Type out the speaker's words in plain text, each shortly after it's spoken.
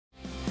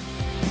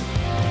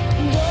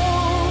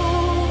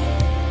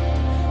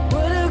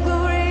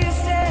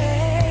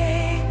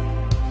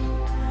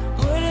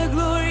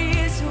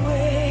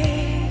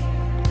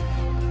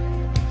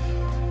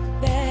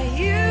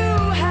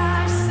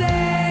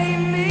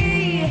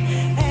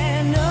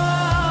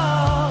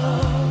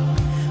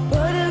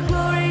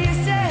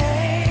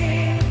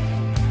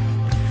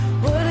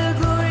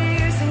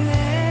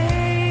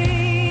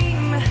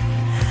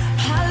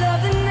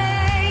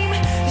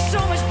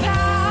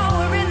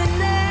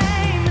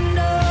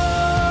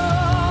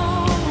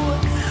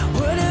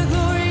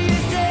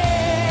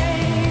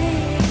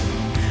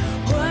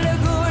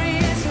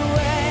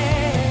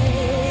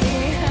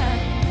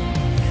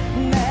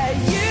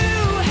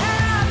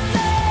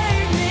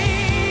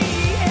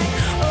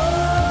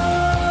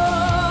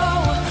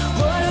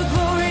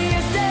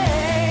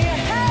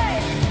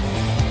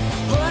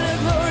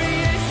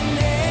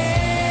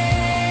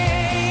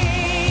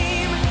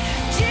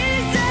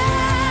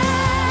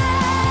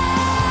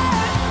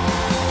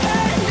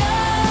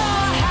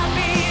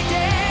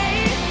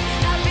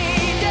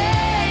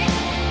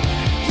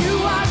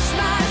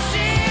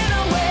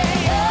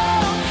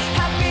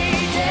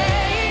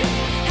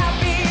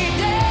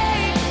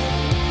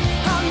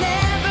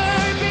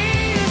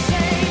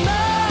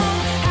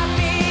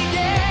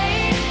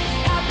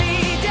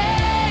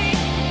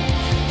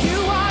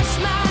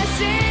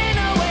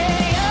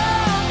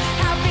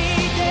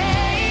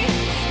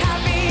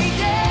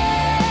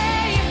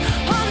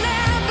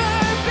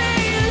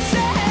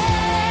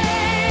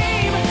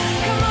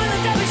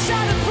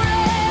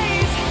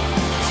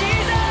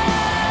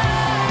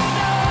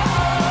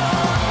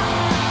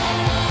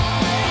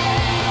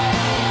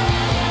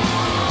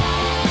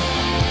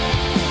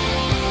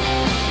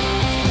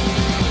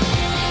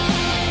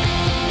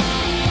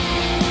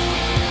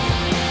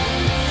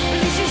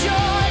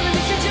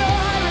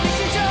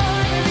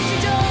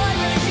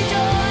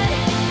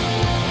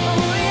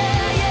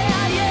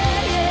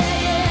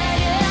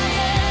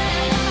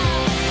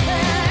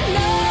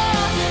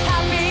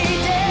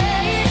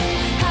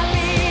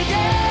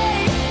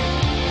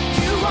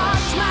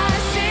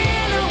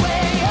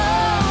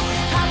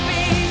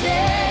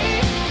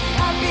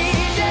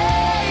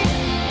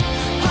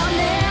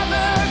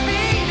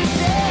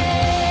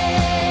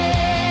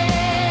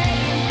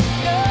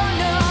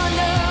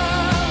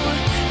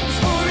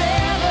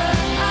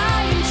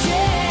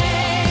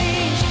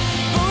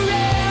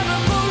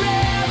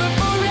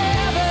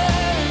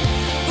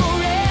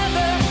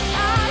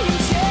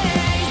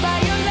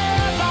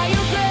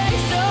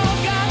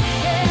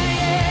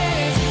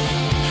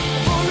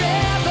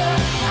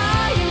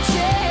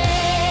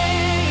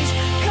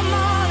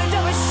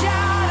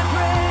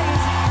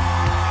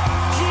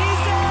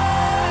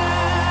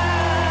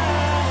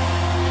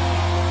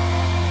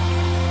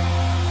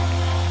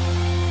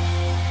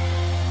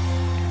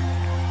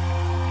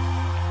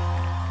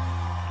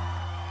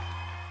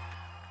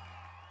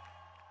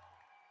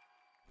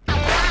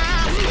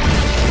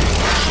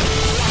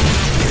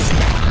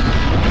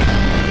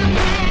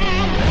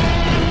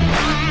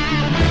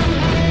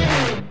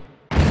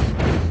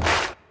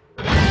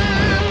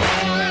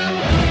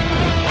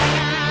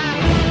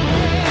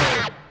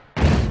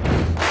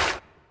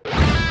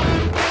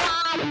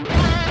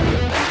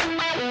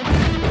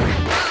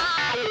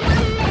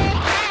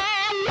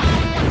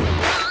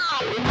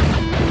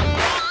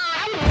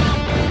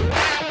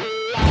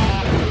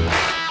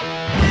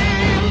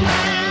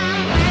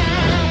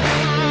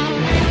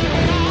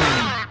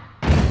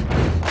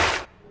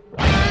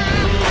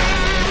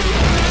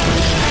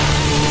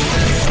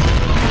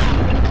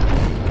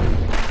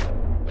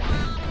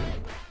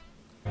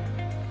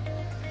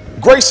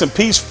Grace and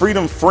peace,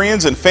 freedom,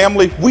 friends and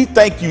family. We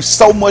thank you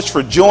so much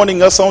for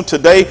joining us on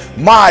today.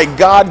 My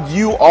God,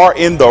 you are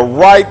in the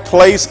right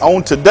place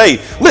on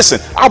today. Listen,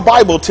 our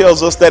Bible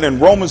tells us that in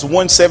Romans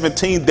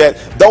 1:17 that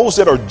those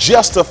that are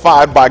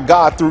justified by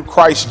God through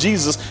Christ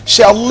Jesus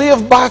shall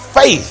live by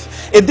faith.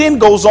 It then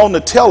goes on to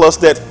tell us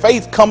that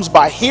faith comes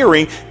by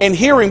hearing, and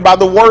hearing by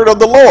the word of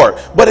the Lord.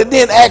 But it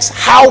then asks,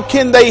 how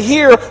can they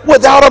hear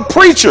without a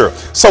preacher?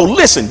 So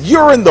listen,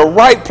 you're in the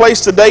right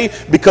place today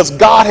because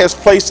God has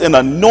placed an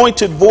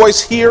anointed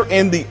voice here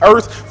in the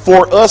earth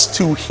for us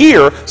to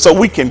hear so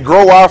we can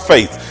grow our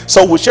faith.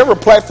 So whichever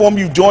platform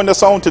you've joined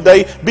us on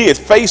today, be it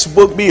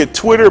Facebook, be it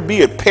Twitter, be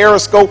it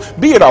Periscope,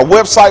 be it our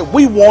website,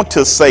 we want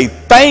to say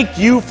thank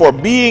you for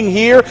being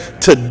here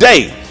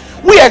today.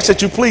 We ask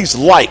that you please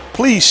like,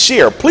 please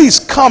share, please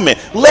comment.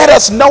 Let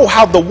us know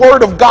how the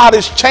word of God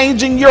is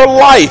changing your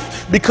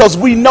life, because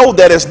we know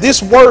that as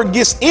this word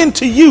gets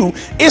into you,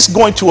 it's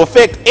going to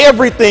affect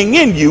everything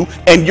in you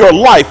and your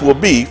life will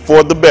be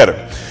for the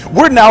better.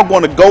 We're now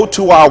going to go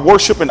to our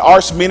worship and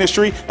arts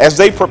ministry as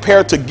they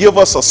prepare to give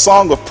us a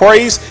song of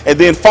praise. And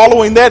then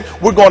following that,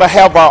 we're going to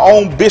have our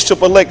own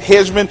Bishop-elect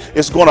Hedgeman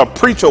is going to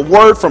preach a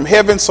word from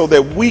heaven so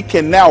that we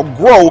can now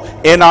grow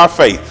in our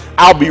faith.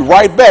 I'll be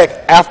right back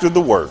after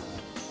the word.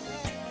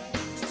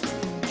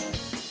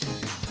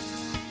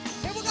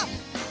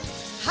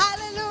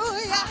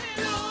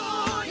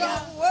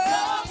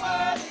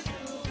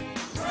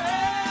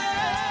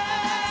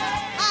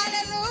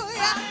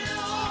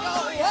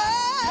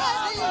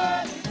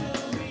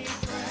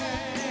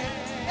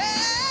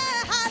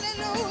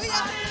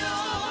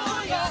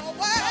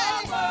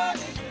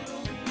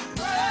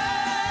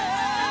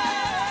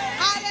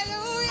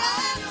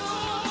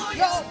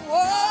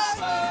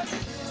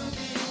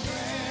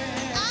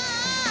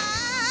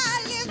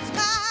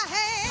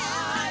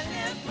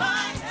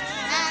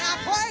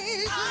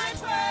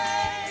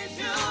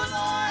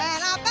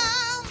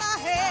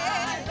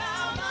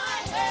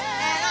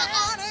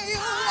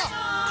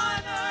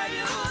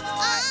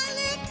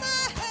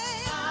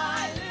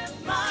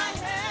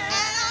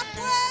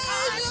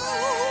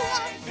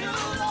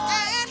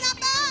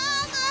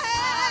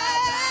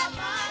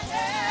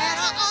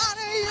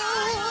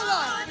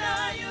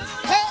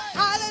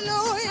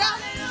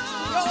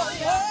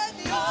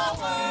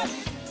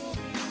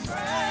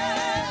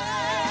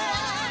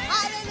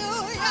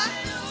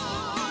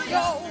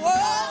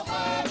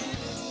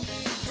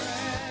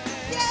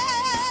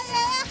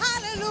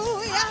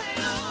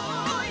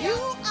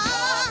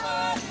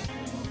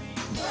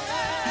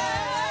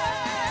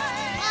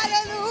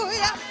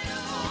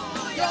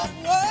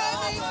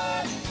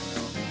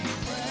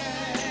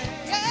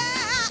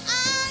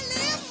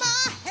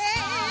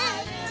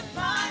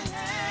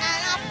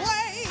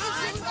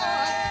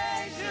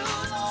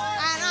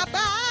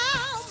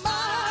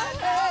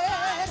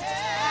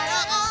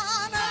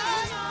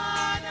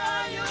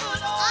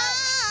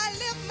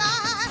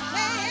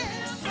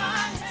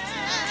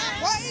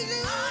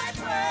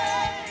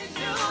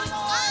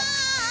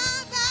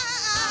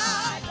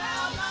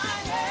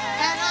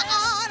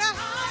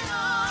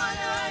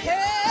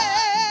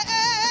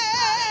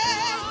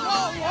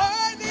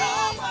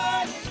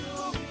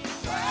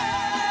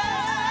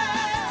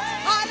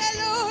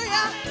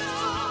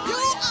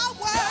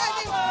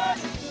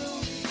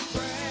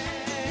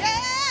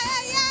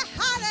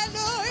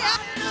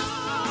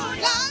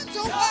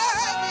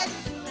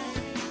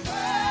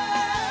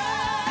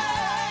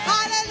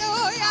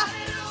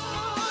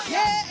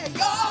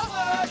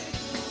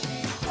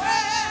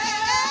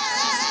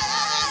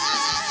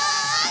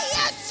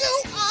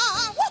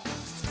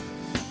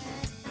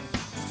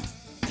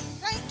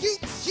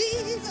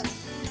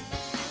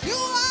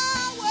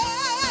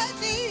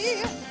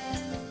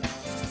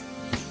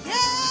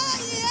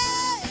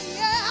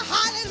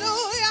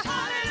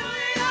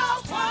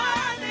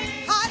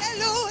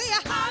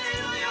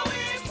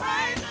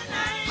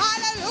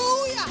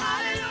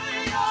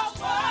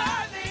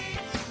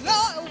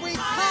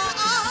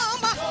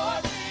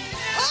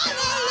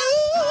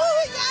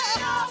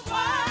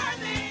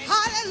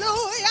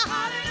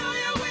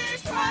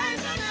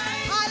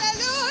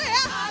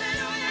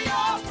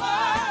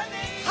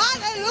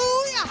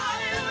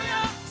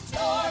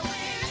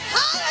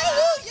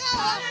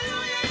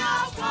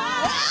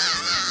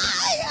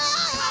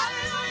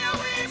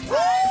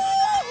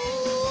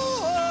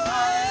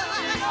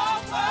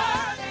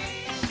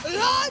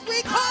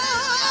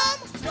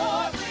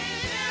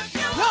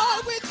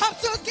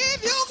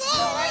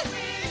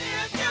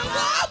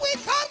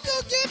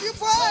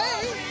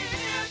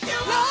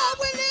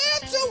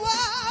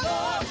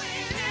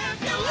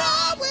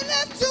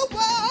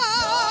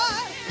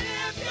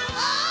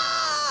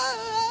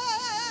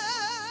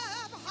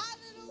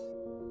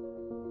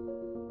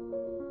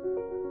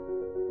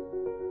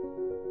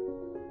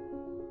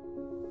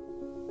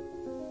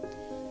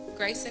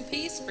 Grace and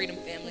peace, freedom,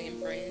 family, and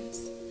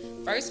friends.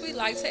 First, we'd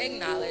like to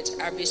acknowledge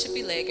our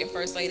Bishop-elect and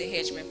First Lady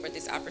Hedgeman for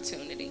this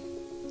opportunity.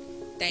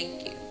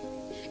 Thank you.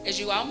 As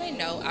you all may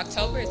know,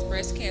 October is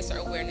Breast Cancer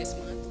Awareness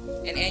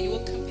Month, an annual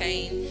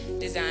campaign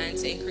designed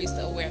to increase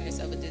the awareness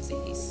of a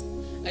disease.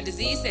 a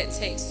disease that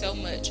takes so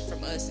much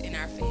from us and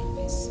our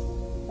families.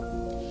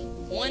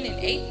 1 in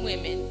 8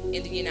 women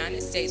in the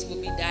United States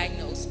will be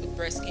diagnosed with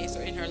breast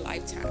cancer in her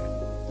lifetime.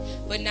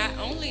 But not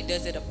only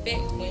does it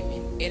affect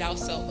women, it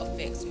also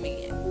affects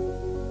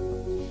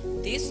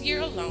men. This year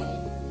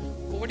alone,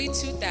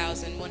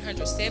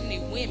 42,170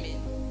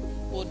 women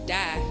will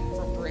die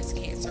from breast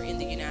cancer in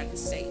the United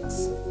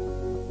States.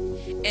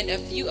 And a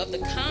few of the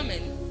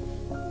common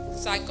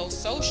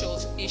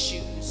psychosocial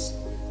issues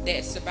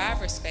that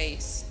survivors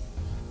face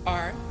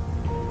are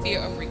fear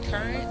of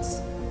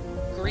recurrence,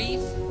 grief,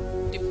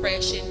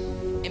 depression,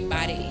 and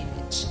body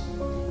image.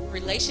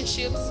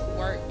 Relationships,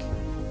 work,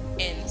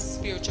 and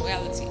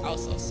spirituality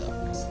also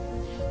suffers.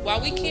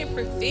 While we can't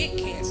prevent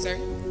cancer,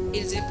 it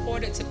is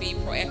important to be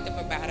proactive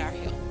about our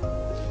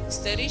health.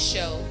 Studies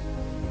show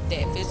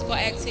that physical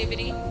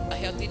activity, a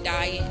healthy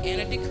diet,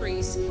 and a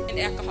decrease in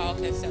alcohol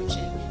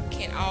consumption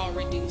can all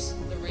reduce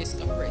the risk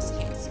of breast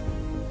cancer.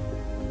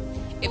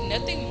 If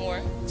nothing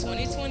more,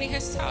 2020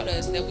 has taught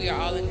us that we are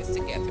all in this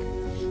together.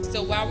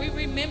 So while we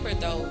remember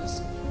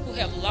those who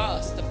have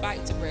lost the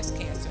fight to breast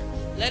cancer,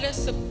 let us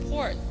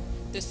support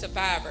the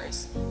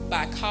survivors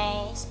by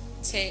calls,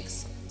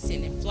 texts,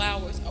 sending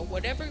flowers, or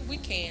whatever we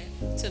can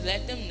to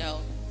let them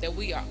know that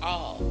we are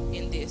all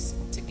in this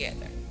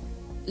together.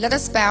 Let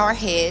us bow our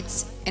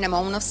heads in a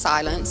moment of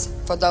silence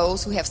for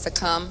those who have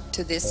succumbed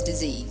to this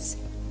disease.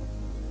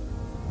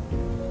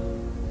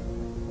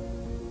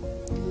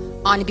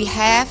 On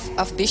behalf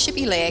of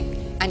Bishop-elect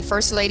and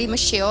First Lady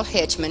Michelle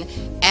Hedgman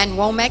and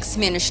Womack's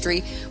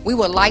ministry, we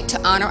would like to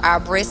honor our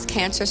breast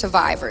cancer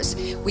survivors.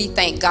 We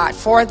thank God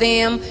for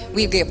them.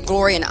 We give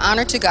glory and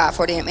honor to God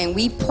for them. And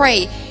we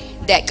pray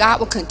that God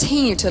will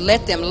continue to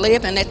let them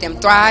live and let them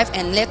thrive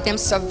and let them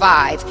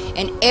survive.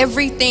 And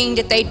everything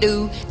that they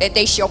do, that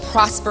they shall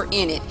prosper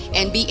in it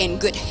and be in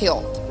good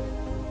health.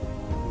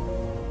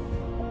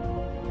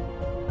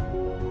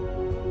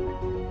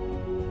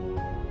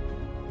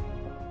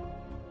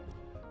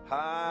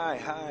 Hi,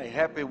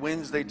 happy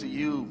Wednesday to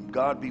you.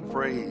 God be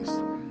praised.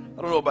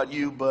 I don't know about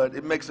you, but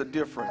it makes a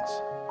difference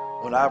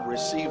when I've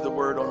received the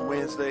word on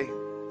Wednesday.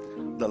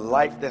 The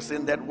life that's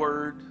in that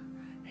word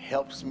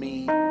helps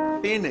me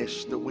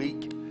finish the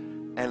week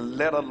and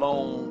let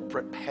alone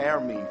prepare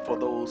me for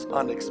those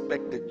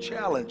unexpected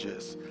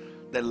challenges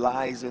that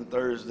lies in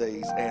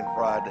Thursdays and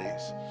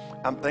Fridays.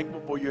 I'm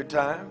thankful for your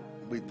time.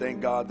 We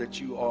thank God that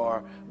you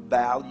are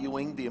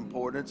valuing the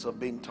importance of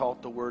being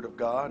taught the Word of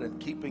God and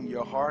keeping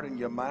your heart and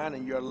your mind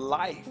and your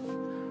life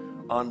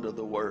under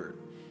the Word.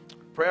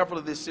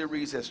 Prayerfully, this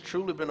series has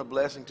truly been a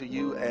blessing to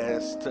you,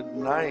 as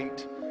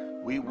tonight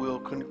we will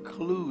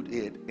conclude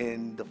it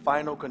in the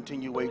final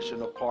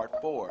continuation of part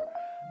 4.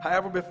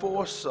 However,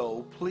 before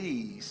so,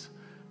 please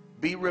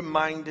be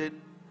reminded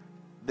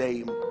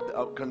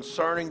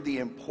concerning the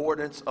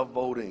importance of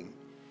voting.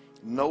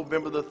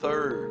 November the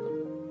 3rd,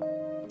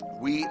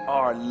 we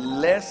are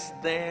less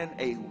than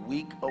a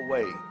week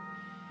away.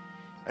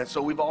 And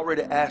so we've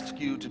already asked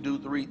you to do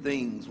 3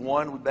 things.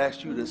 1, we've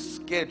asked you to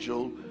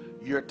schedule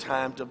your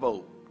time to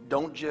vote.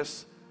 Don't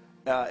just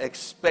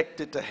expect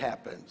it to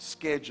happen.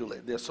 Schedule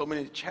it. There's so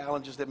many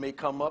challenges that may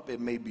come up.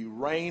 It may be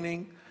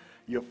raining.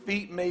 Your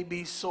feet may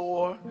be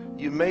sore.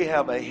 You may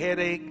have a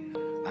headache.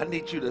 I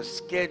need you to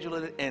schedule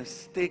it and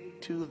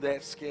stick to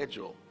that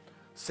schedule.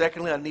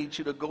 Secondly, I need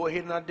you to go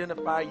ahead and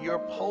identify your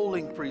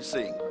polling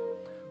precinct,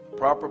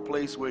 proper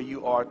place where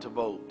you are to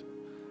vote.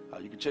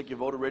 You can check your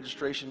voter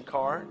registration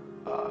card.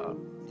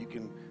 You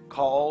can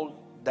call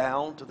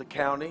down to the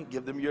county,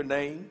 give them your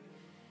name.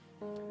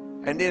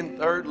 And then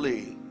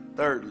thirdly,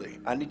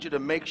 I need you to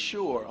make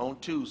sure on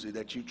Tuesday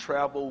that you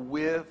travel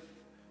with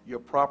your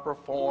proper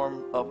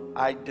form of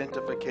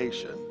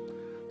identification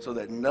so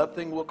that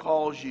nothing will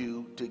cause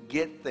you to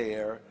get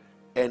there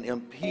and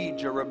impede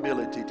your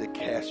ability to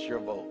cast your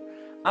vote.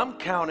 I'm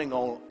counting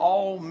on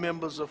all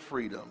members of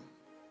Freedom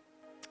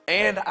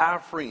and our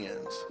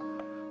friends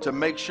to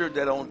make sure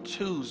that on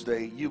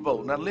Tuesday you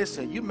vote. Now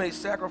listen, you may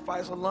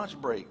sacrifice a lunch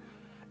break.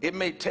 It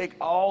may take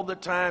all the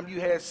time you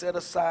had set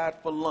aside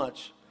for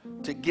lunch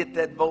to get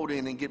that vote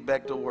in and get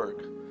back to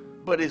work,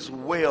 but it's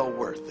well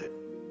worth it.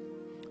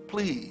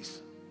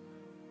 Please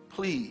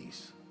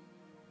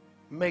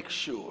make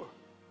sure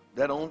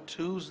that on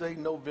Tuesday,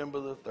 November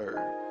the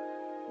 3rd,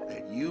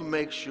 that you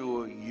make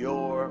sure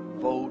your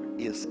vote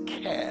is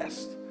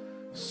cast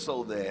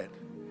so that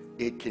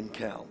it can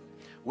count.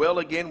 Well,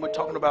 again, we're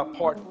talking about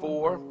part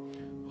 4.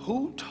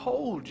 Who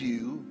told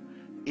you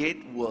it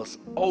was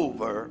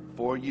over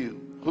for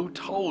you? Who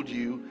told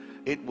you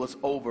it was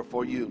over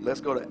for you?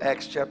 Let's go to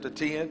Acts chapter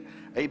 10.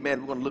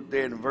 Amen. We're going to look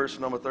there in verse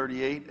number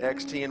 38.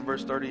 Acts 10,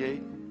 verse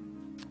 38.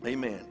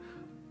 Amen.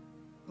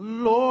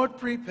 Lord,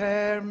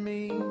 prepare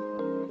me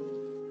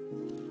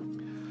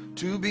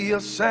to be a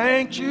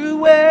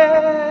sanctuary,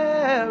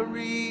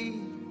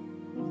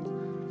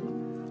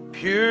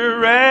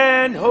 pure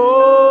and holy,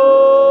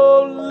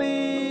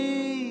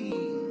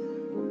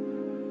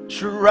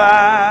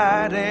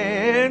 tried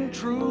and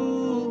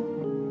true,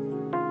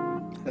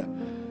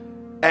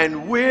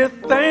 and with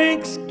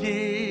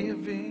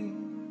thanksgiving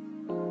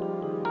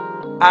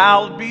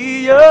I'll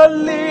be a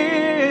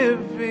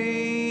living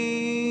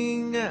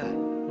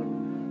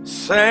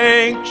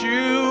sanctuary,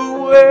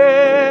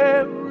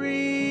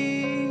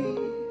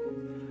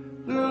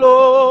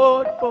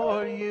 Lord,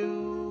 for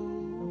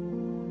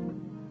you.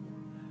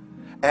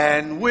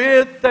 And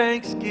with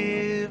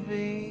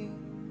thanksgiving,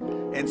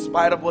 in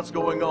spite of what's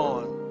going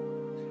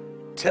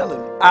on, tell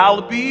him,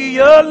 I'll be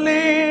a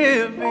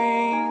living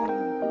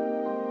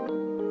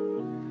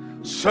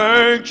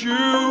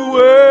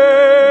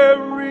sanctuary,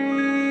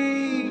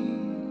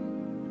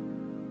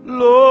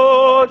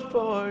 Lord,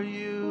 for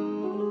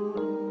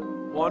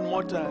you. One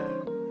more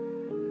time.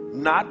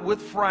 Not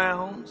with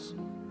frowns,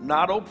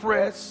 not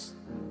oppressed,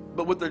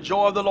 but with the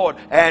joy of the Lord.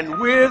 And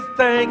with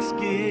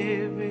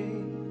thanksgiving,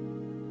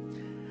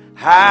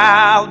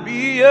 I'll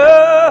be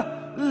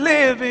a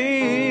living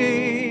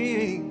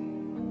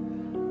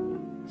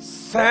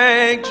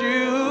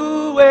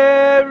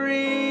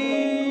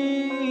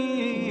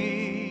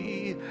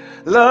sanctuary,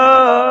 Lord,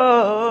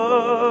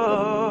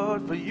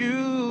 for you.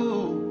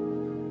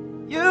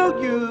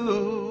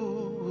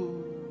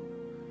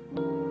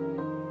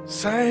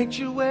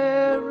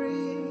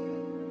 Sanctuary,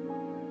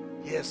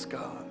 yes,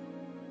 God.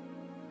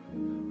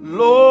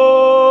 Lord,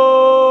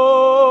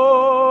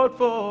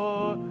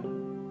 for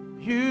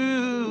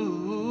you.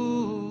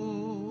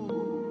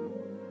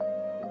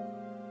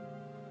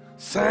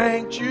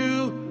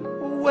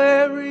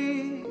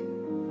 Sanctuary,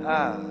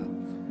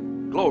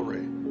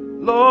 glory,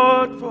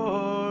 Lord,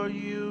 for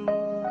you.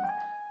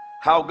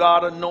 How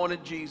God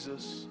anointed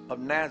Jesus of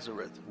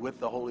Nazareth with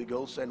the Holy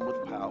Ghost and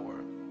with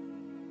power,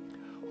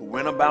 who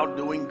went about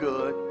doing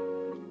good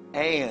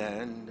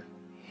and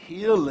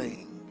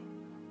healing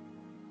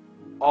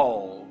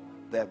all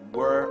that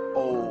were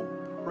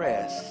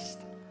oppressed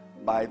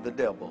by the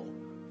devil,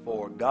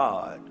 for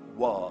God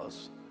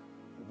was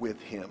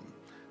with him.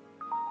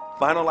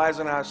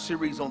 Finalizing our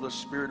series on the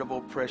spirit of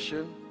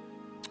oppression,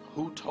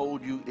 who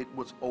told you it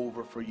was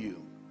over for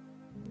you?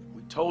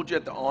 We told you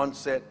at the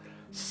onset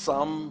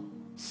some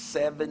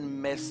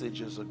 7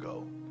 messages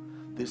ago.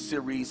 This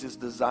series is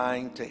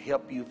designed to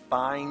help you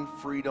find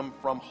freedom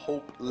from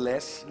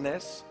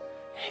hopelessness,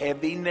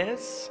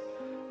 heaviness,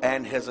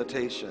 and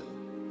hesitation.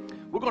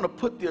 We're going to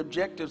put the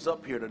objectives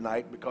up here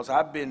tonight because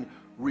I've been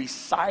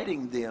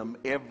reciting them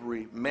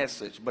every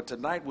message. But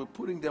tonight we're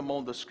putting them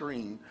on the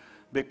screen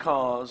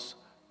because,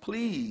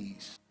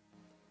 please,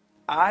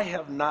 I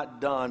have not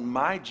done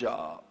my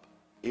job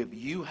if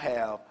you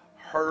have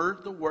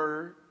heard the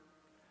word,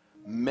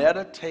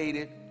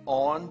 meditated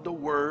on the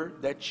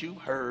word that you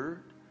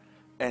heard,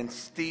 and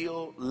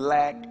still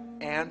lack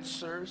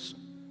answers,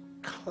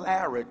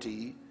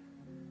 clarity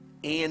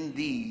in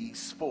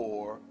these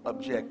 4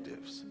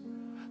 objectives.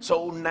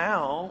 So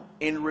now,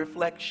 in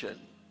reflection,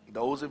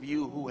 those of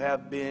you who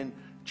have been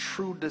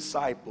true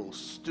disciples,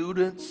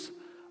 students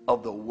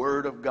of the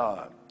Word of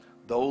God,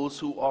 those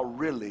who are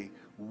really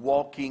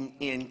walking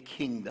in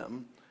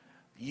kingdom,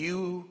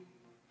 you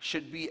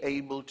should be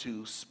able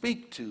to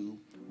speak to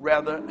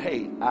rather,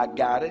 hey, I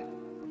got it,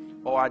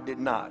 or I did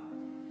not.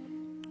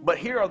 But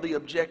here are the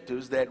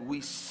objectives that we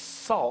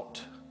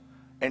sought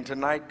and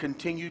tonight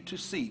continue to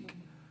seek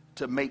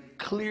to make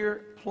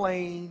clear,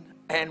 plain,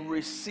 and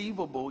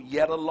receivable,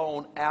 yet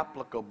alone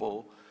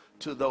applicable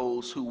to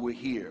those who were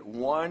here.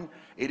 1,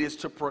 it is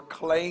to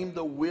proclaim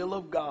the will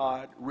of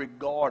God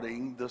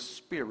regarding the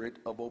spirit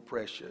of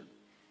oppression.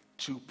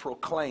 To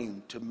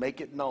proclaim, to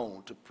make it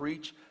known, to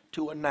preach,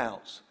 to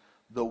announce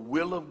the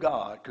will of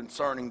God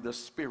concerning the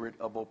spirit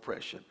of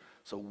oppression.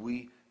 So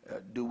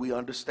do we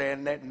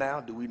understand that now?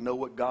 Do we know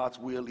what God's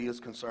will is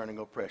concerning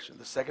oppression?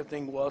 The second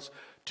thing was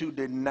to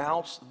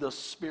denounce the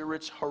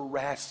spirit's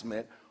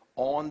harassment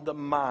on the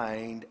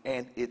mind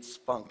and its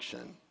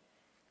function.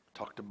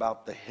 Talked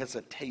about the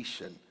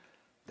hesitation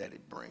that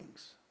it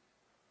brings.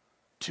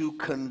 To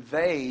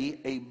convey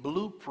a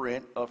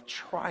blueprint of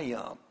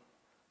triumph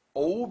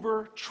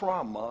over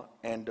trauma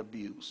and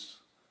abuse.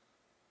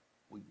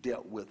 We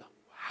dealt with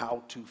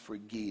how to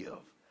forgive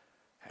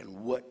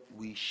and what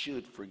we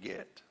should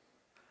forget.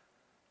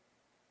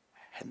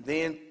 And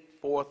then,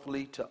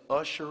 fourthly, to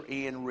usher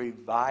in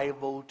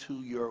revival to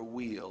your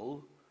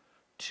will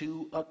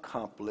to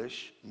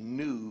accomplish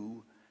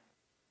new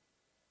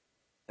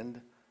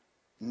and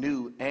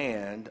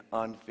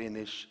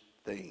unfinished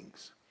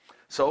things.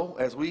 So,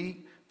 as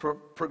we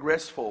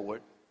progress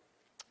forward,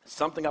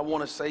 something I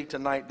want to say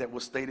tonight that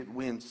was stated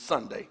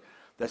Sunday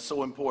that's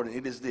so important.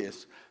 It is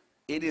this.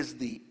 It is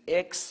the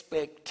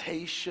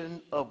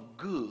expectation of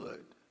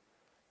good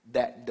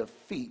that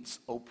defeats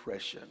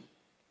oppression.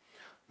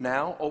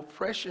 Now,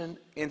 oppression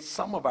in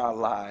some of our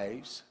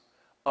lives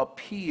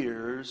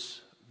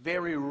appears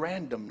very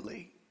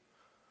randomly.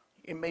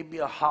 It may be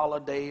a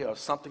holiday or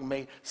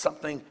something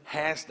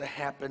has to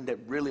happen that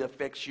really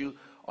affects you,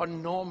 or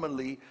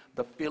normally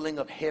the feeling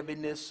of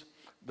heaviness,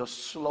 the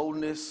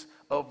slowness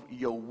of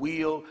your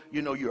will.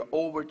 You know, you're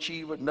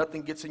overachiever,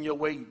 nothing gets in your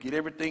way, you get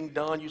everything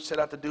done you set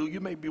out to do.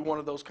 You may be one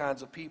of those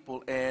kinds of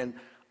people, and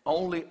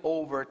only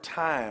over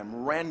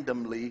time,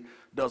 randomly,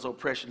 does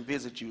oppression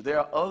visit you. There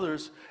are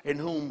others in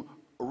whom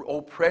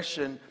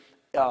oppression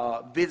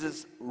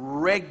visits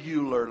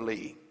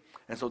regularly.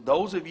 And so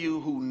those of you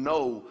who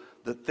know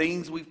the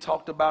things we've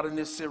talked about in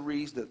this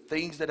series, the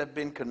things that have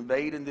been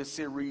conveyed in this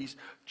series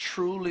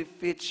truly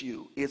fits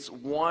you. It's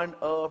one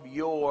of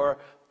your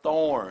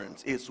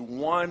thorns. It's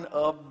one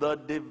of the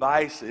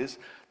devices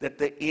that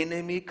the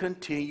enemy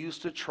continues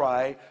to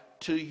try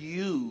to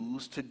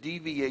use to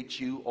deviate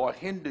you or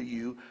hinder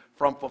you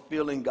from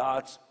fulfilling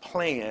God's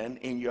plan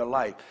in your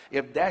life.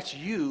 If that's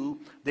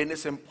you, then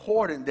it's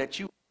important that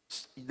you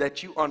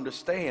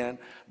understand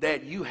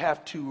that you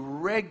have to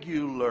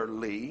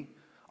regularly,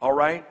 all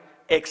right,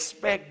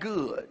 expect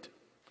good.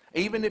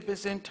 Even if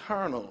it's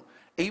internal,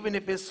 even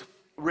if it's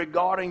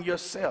regarding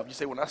yourself. You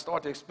say, when I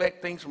start to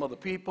expect things from other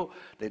people,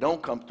 they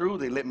don't come through,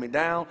 they let me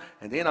down,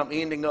 and then I'm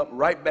ending up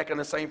right back in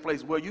the same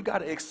place. Well, you got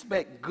to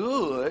expect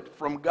good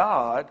from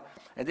God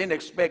and then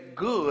expect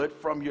good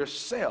from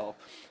yourself.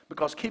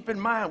 Because keep in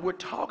mind, we're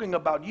talking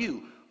about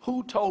you.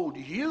 Who told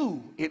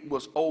you it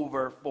was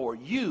over for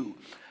you?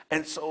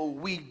 And so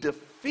we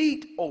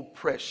defeat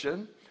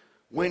oppression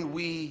when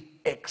we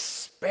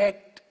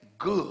expect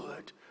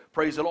good.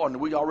 Praise the Lord.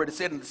 And we already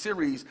said in the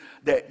series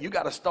that you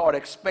got to start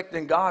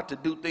expecting God to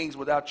do things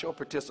without your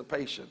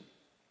participation.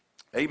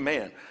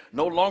 Amen.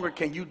 No longer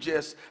can you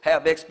just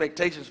have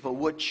expectations for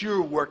what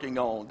you're working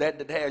on,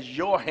 that has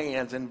your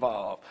hands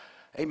involved.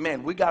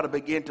 Amen. We got to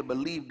begin to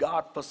believe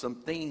God for some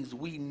things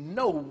we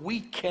know we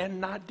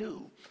cannot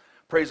do.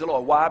 Praise the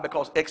Lord. Why?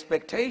 Because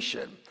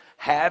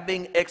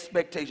having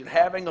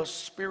a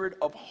spirit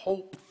of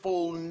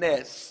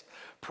hopefulness,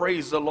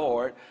 praise the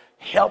Lord,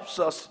 helps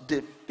us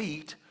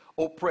defeat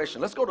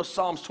oppression. Let's go to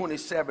Psalms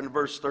 27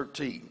 verse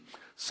 13.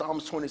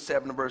 Psalms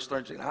 27 verse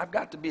 13. I've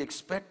got to be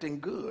expecting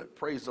good.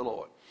 Praise the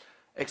Lord.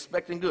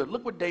 Expecting good.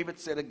 Look what David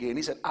said again.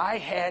 He said, I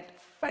had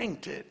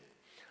fainted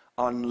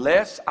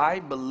unless I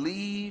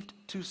believed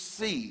to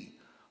see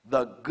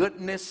the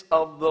goodness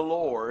of the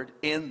Lord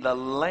in the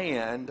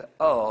land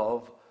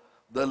of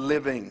the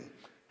living.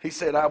 He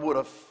said, I would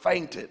have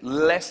fainted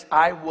lest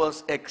I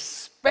was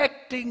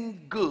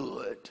expecting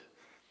good.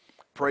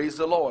 Praise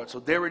the Lord. So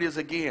there it is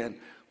again,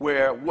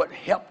 where what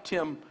helped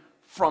him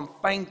from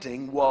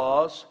fainting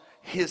was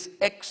his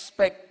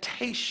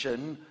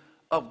expectation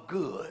of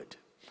good.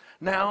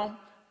 Now,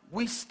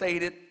 we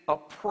stated a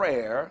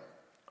prayer,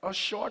 a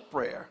short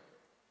prayer,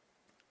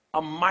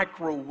 a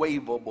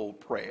microwavable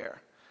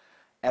prayer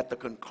at the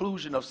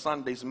conclusion of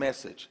Sunday's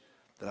message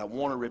that I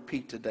want to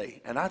repeat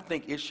today. And I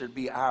think it should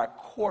be our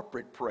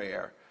corporate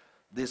prayer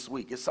this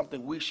week. It's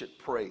something we should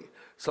pray,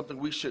 something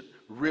we should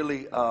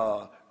really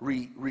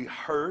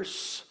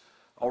rehearse,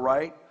 all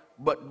right?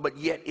 But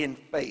yet in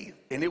faith.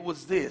 And it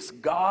was this: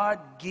 God,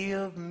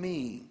 give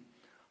me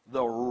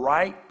the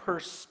right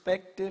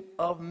perspective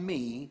of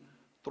me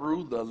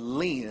through the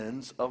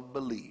lens of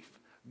belief.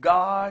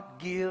 God,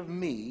 give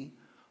me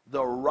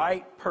the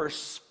right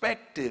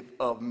perspective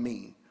of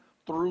me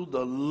through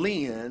the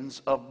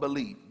lens of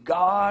belief.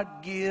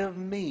 God, give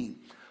me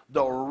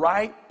the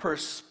right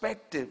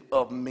perspective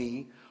of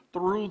me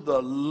through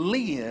the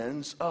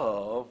lens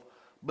of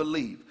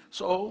belief.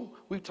 So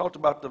we talked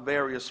about the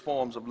various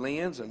forms of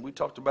lens, and we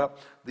talked about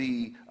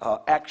the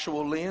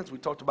actual lens. We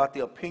talked about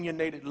the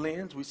opinionated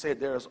lens. We said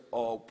there's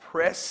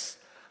oppressed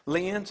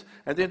lens,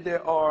 and then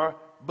there are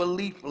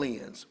belief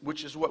lens,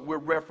 which is what we're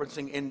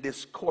referencing in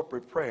this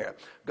corporate prayer.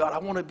 God, I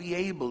want to be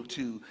able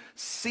to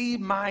see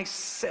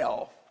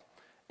myself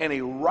in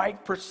a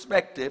right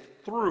perspective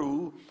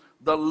through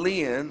the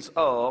lens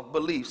of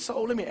belief.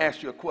 So let me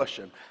ask you a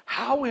question.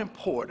 How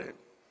important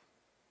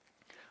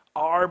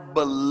are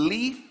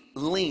belief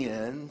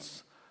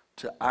lens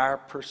to our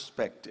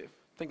perspective?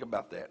 Think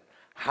about that.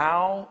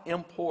 How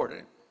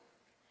important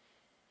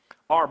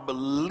are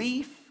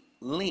belief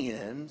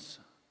lens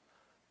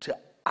to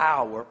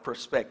our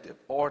perspective,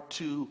 or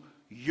to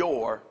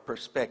your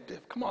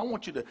perspective? Come on, I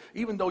want you to,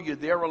 even though you're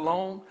there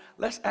alone,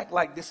 let's act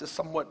like this is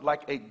somewhat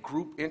like a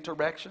group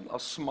interaction, a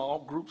small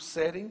group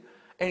setting,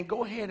 and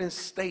go ahead and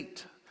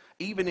state,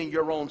 even in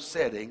your own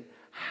setting,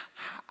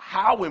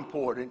 how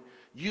important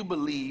you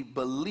believe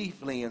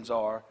belief lens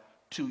are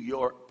to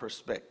your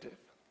perspective.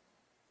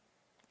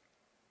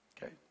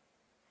 Okay?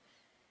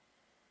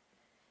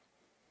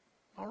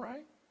 All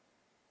right?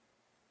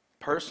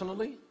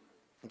 Personally,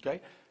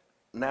 okay?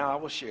 Now I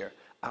will share.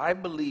 I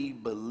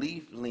believe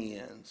belief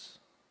lens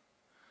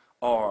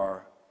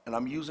are, and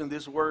I'm using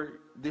this word,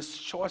 this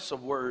choice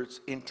of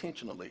words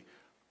intentionally.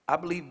 I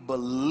believe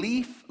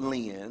belief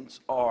lens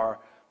are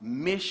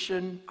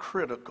mission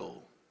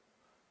critical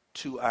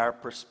to our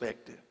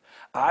perspective.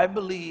 I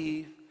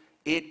believe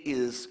it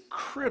is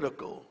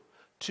critical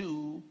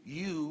to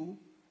you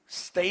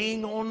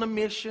staying on the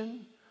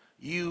mission,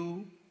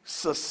 you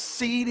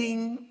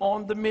succeeding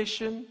on the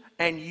mission,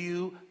 and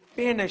you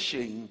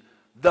finishing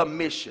the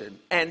mission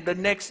and the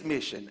next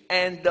mission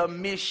and the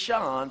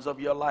missions of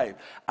your life.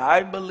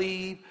 I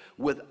believe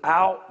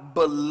without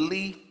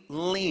belief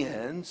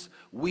lens,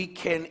 we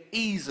can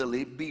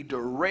easily be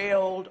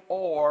derailed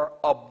or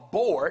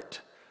abort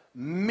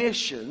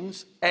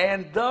missions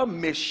and the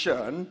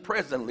mission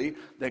presently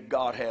that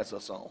God has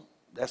us on.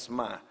 That's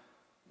my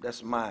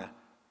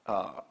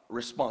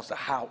response to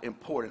how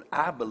important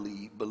I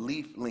believe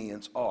belief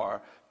lenses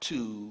are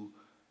to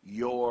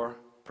your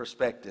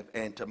perspective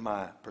and to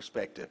my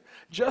perspective.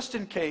 Just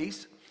in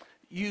case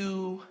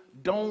you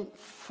don't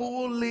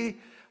fully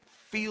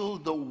feel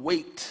the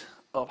weight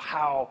of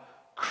how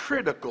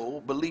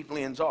critical belief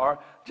lenses are,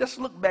 just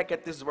look back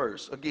at this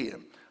verse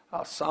again.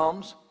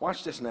 Psalms,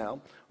 watch this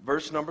now,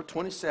 verse number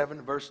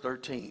 27, verse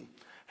 13.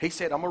 He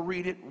said, I'm going to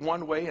read it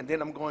one way, and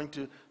then I'm going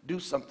to do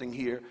something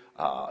here.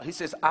 He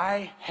says,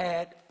 I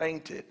had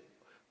fainted,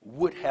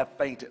 would have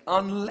fainted,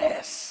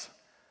 unless,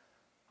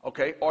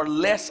 okay, or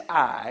lest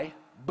I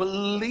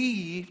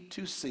believe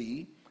to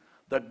see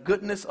the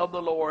goodness of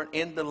the Lord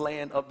in the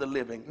land of the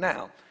living.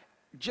 Now,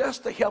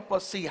 just to help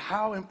us see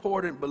how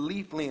important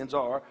belief lenses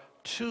are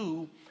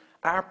to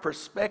our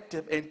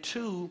perspective and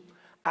to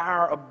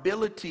our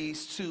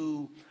abilities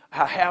to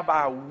have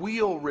our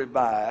will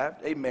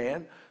revived,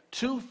 amen,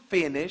 to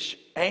finish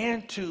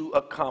and to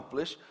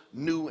accomplish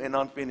new and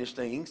unfinished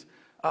things.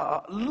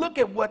 Look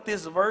at what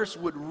this verse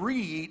would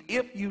read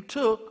if you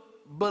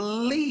took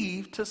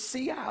believe to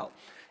see out.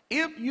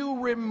 If you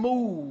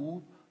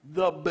remove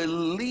the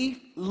belief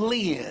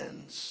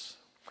lens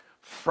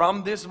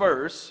from this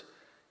verse,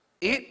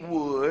 it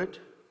would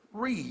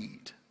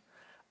read,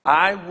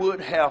 I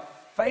would have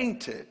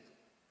fainted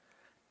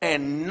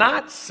and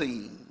not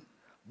seen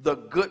the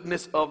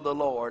goodness of the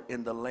Lord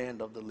in the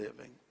land of the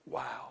living.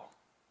 Wow.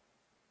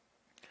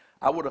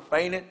 I would have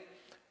fainted.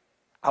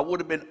 I would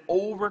have been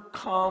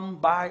overcome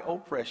by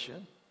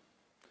oppression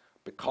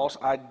because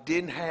I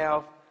didn't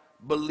have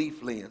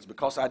belief lens,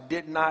 because I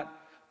did not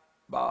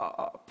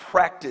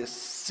practice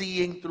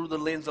seeing through the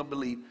lens of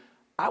belief.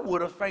 I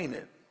would have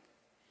fainted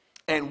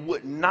and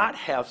would not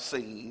have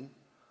seen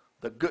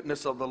the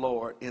goodness of the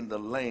Lord in the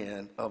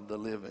land of the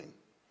living.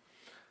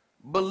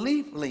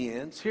 Belief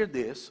lens, hear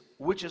this,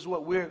 which is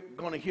what we're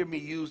going to hear me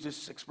use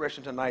this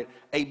expression tonight,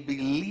 a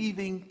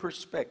believing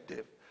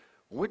perspective.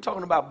 When we're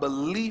talking about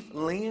belief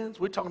lens,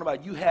 we're talking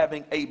about you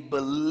having a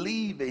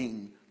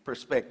believing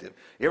perspective.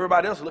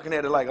 Everybody else looking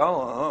at it like,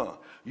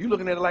 you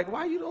looking at it like,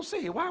 why you don't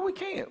see it? Why we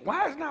can't?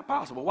 Why it's not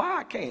possible? Why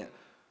I can't?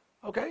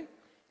 Okay?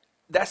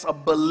 That's a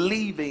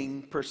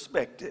believing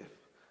perspective.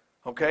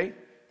 Okay?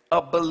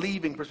 A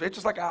believing perspective.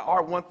 Just like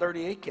our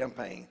R138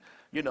 campaign,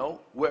 you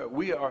know, where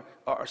we are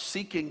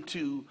seeking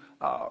to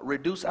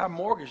reduce our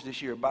mortgage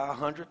this year by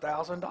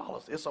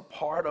 $100,000. It's a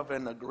part of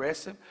an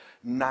aggressive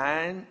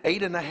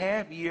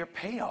 8.5 year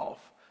payoff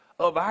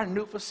of our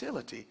new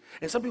facility.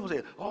 And some people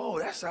say, oh,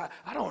 that's, I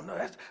don't know,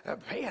 that's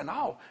paying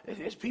off.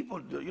 It's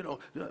people, you know,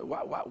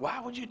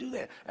 why would you do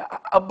that?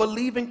 A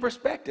believing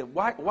perspective.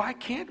 Why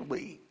can't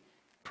we?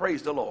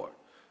 Praise the Lord.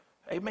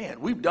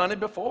 Amen. We've done it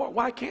before.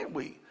 Why can't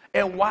we?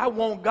 And why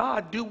won't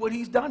God do what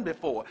he's done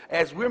before?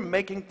 As we're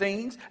making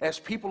things, as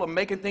people are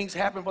making things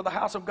happen for the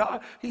house of God,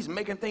 he's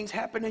making things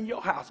happen in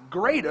your house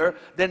greater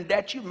than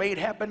that you made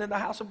happen in the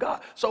house of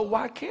God. So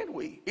why can't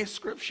we? It's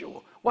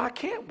scriptural. Why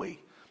can't we?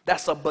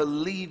 That's a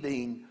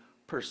believing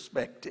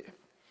perspective.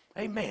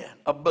 Amen.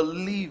 A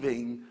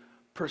believing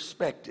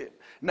perspective.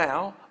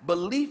 Now,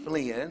 belief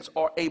lens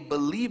or a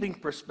believing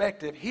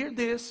perspective, hear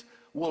this,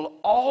 will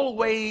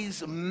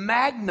always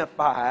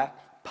magnify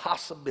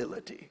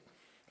possibility.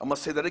 I'm going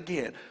to say that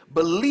again.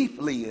 Belief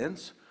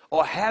lens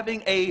or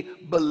having a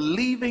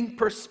believing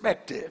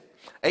perspective,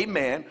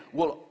 amen,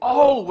 will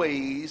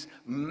always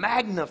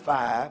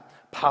magnify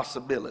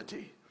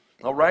possibility.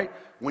 All right?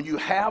 When you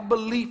have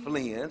belief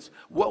lens,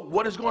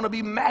 what is going to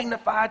be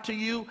magnified to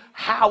you?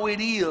 How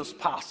it is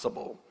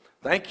possible.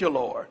 Thank you,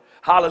 Lord.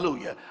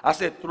 Hallelujah. I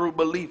said through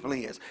belief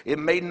lens. It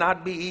may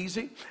not be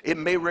easy. It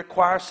may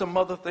require some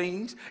other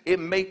things. It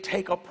may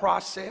take a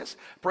process.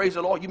 Praise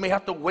the Lord. You may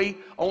have to wait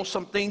on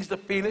some things to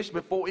finish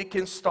before it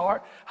can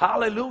start.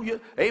 Hallelujah.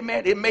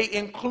 Amen. It may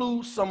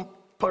include some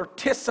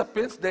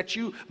participants that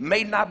you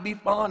may not be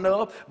fond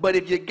of. But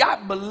if you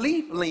got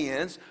belief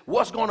lens,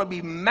 what's going to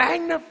be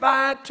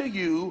magnified to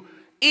you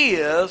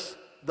is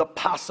the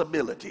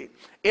possibility.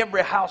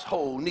 Every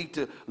household need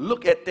to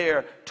look at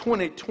their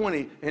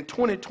 2020 and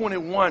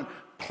 2021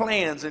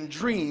 plans and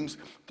dreams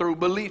through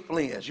belief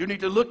lens. You need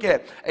to look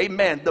at,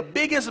 amen, the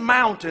biggest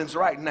mountains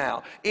right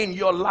now in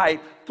your life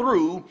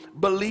through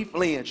belief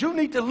lens. You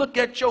need to look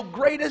at your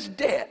greatest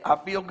debt, I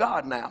feel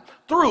God now,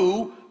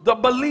 through the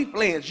belief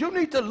lens. You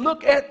need to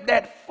look at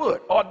that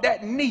foot or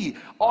that knee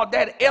or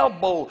that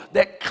elbow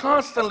that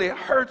constantly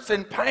hurts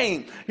in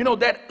pain. You know,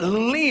 that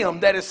limb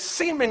that is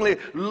seemingly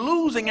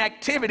losing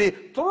activity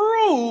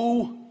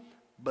through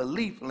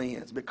belief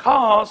lens.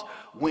 Because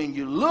when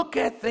you look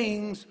at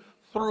things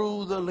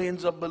through the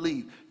lens of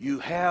belief, you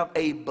have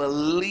a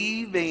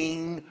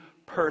believing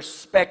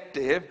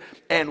perspective,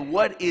 and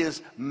what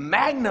is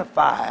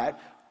magnified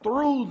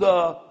through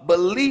the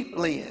belief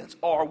lens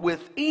or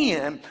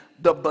within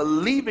the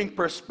believing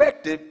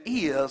perspective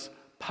is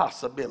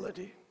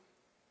possibility.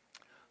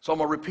 So I'm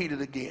going to repeat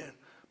it again.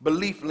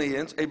 Belief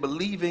lens, a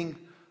believing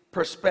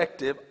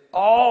perspective,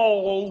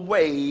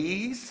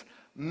 always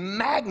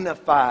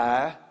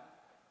magnify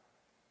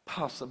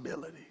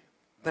possibility.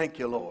 Thank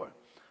you, Lord.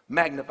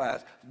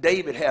 magnifies.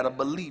 David had a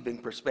believing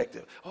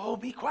perspective. Oh,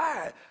 be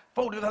quiet.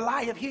 Folks,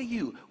 Goliath hear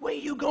you. Where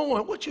you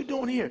going? What you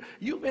doing here?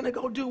 You finna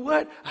go do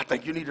what? I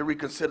think you need to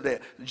reconsider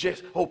that.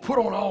 Just, put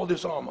on all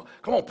this armor.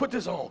 Come on, put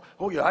this on.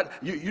 Oh, yeah,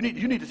 you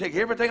need to take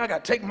everything I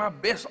got. Take my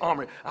best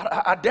armor.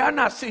 I dare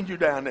not send you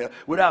down there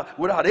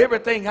without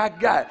everything I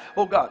got.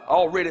 Oh, God,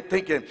 already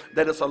thinking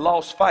that it's a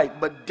lost fight.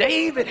 But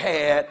David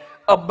had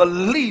a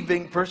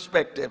believing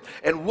perspective.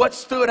 And what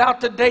stood out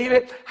to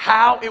David?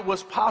 How it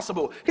was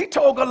possible. He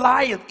told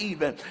Goliath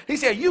even. He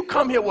said, you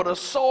come here with a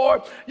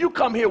sword. You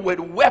come here with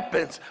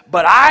weapons.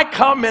 But I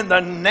come in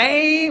the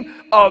name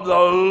of the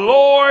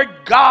Lord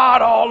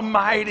God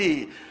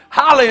Almighty.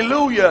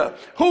 Hallelujah.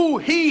 Who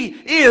he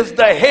is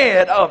the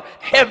head of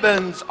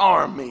heaven's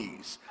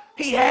armies.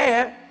 He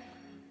had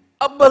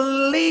a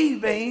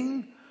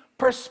believing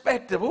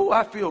perspective. Oh,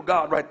 I feel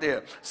God right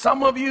there.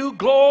 Some of you,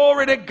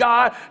 glory to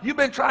God, you've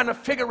been trying to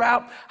figure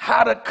out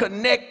how to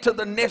connect to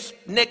the next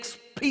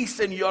piece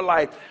in your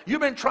life.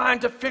 You've been trying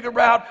to figure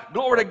out,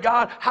 glory to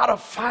God, how to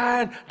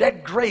find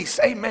that grace.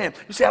 Amen.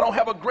 You say, I don't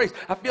have a grace.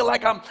 I feel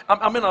like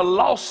I'm in a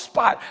lost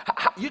spot.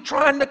 You're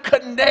trying to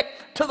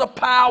connect to the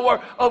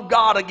power of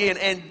God again.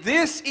 And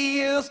this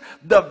is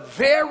the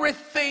very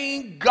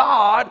thing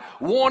God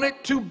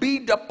wanted to be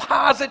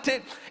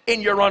deposited in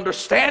your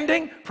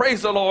understanding,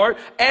 praise the Lord,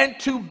 and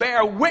to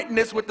bear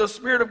witness with the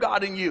Spirit of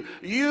God in you.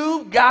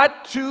 You've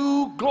got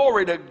to,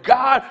 glory to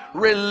God,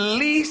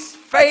 release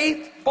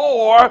faith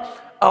for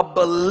a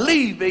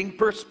believing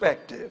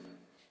perspective.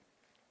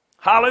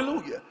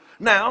 Hallelujah.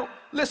 Now,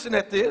 listen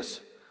at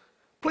this.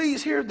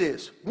 Please hear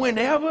this.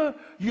 Whenever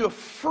you're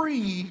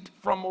freed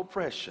from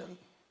oppression,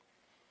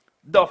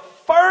 the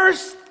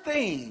first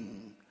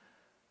thing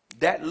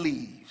that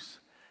leaves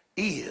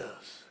is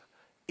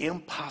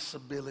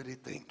impossibility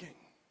thinking.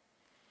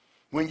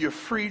 When you're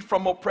freed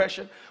from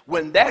oppression,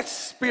 when that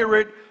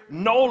spirit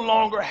no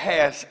longer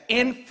has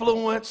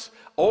influence,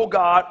 oh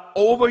God,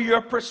 over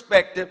your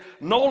perspective,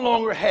 no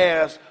longer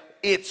has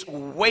its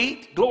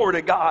weight, glory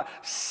to God,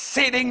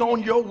 sitting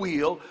on your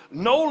wheel,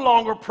 no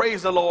longer,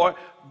 praise the Lord,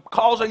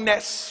 causing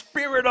that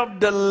spirit of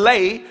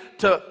delay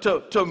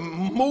to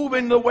move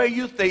in the way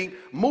you think,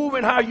 move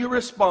in how you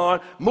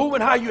respond, move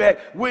in how you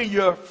act. When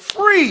you're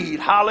freed,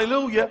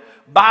 hallelujah,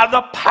 by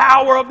the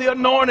power of the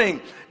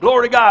anointing,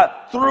 glory to God,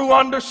 through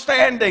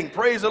understanding,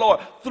 praise the Lord,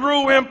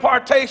 through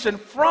impartation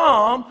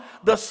from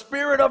the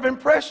spirit of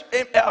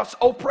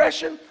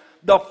oppression,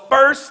 the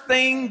first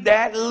thing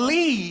that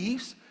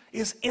leaves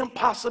is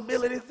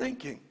impossibility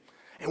thinking.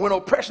 And when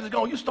oppression is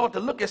gone, you start to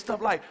look at stuff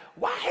like,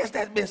 why has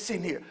that been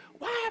sitting here?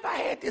 Why have I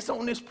had this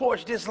on this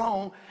porch this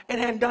long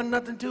and hadn't done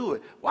nothing to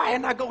it? Why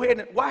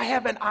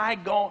haven't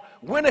I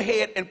went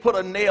ahead and put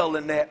a nail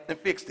in that and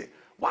fixed it?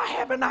 Why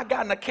haven't I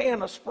gotten a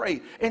can of spray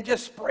and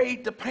just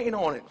sprayed the paint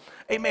on it?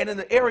 Amen. In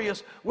the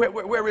areas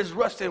where it's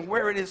rusting,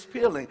 where it is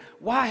peeling.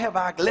 Why have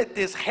I let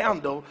this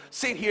handle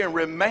sit here and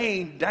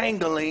remain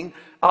dangling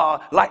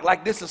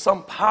like this is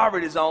some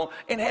poverty zone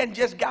and hadn't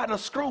just gotten a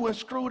screw and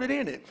screwed it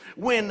in it?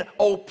 When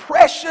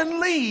oppression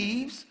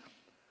leaves,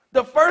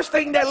 the first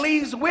thing that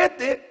leaves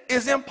with it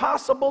is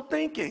impossible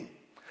thinking.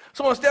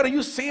 So instead of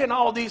you seeing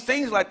all these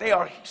things like they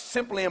are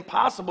simply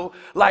impossible,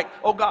 like,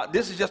 oh God,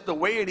 this is just the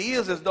way it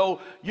is, as though,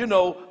 you're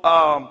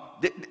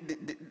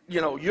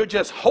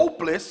just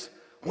hopeless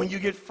when you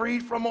get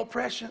freed from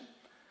oppression.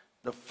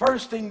 The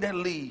first thing that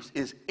leaves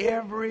is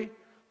every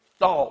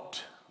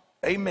thought,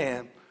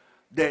 amen,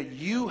 that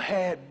you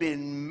had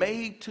been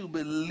made to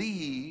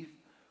believe,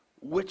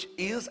 which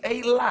is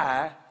a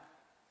lie,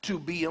 to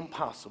be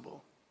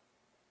impossible.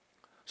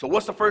 So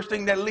what's the first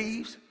thing that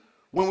leaves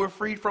when we're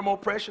freed from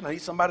oppression? I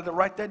need somebody to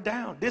write that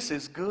down. This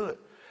is good.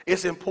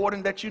 It's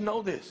important that you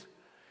know this.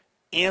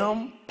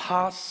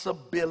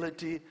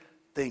 Impossibility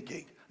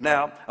thinking.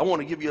 Now, I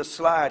want to give you a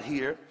slide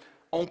here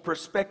on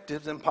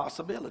perspectives and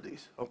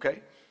possibilities,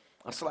 okay?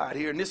 A slide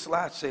here, and this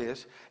slide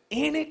says,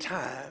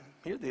 anytime,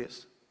 hear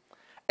this,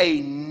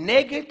 a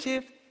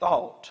negative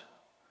thought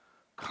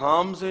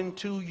comes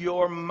into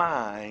your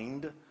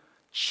mind,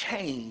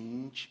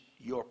 change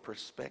your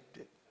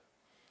perspective.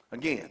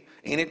 Again,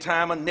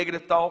 anytime a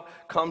negative thought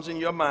comes in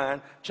your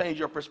mind, change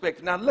your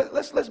perspective. Now,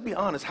 let's be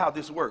honest how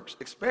this works,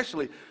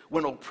 especially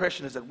when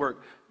oppression is at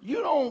work.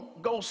 You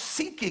don't go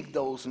seeking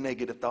those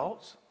negative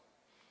thoughts.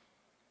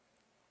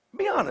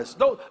 Be honest.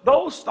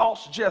 Those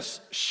thoughts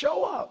just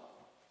show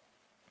up.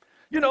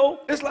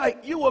 It's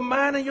like you were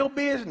minding your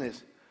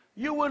business.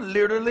 You were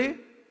literally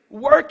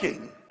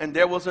working, and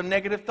there was a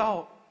negative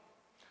thought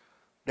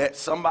that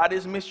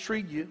somebody's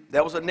mistreating you.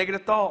 That was a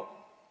negative thought.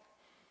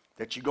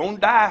 That you're going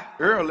to die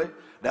early.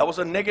 That was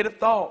a negative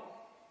thought.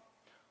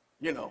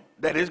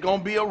 That it's going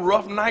to be a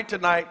rough night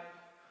tonight.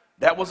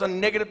 That was a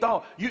negative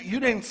thought. You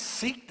didn't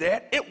seek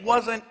that. It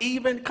wasn't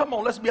even, come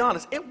on, let's be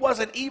honest. It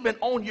wasn't even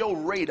on your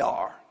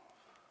radar.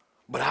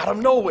 But out of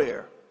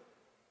nowhere,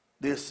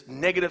 this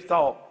negative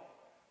thought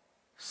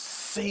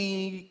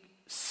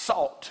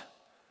sought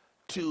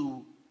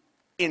to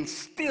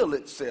instill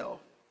itself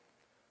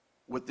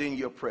within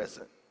your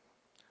present.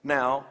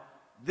 Now,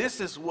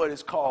 this is what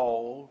is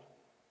called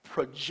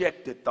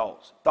projected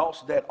thoughts,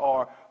 thoughts that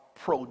are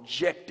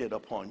projected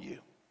upon you,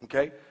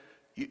 okay?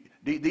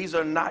 These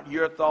are not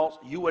your thoughts.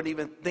 You weren't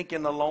even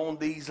thinking along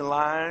these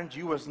lines.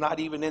 You was not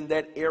even in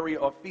that area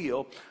or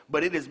field,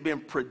 but it has been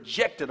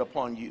projected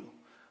upon you.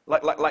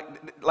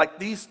 Like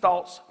these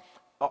thoughts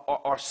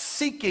are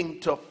seeking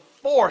to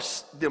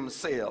force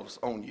themselves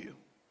on you.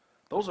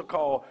 Those are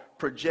called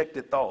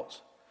projected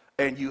thoughts.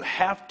 And you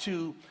have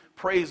to,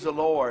 praise the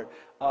Lord,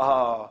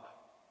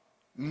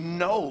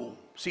 know.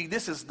 See,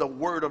 this is the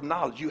word of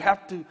knowledge. You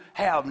have to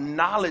have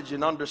knowledge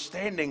and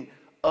understanding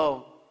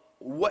of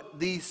what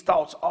these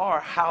thoughts are,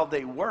 how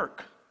they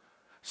work,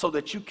 so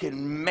that you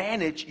can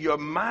manage your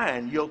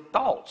mind, your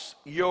thoughts,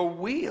 your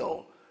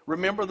will.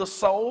 Remember, the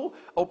soul,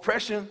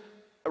 oppression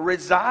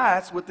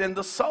resides within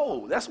the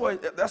soul. That's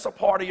a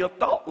part of your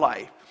thought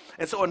life.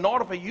 And so in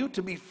order for you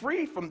to be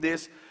free from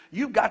this,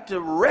 you've got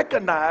to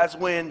recognize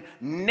when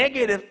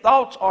negative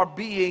thoughts are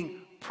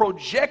being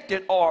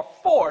projected or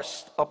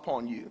forced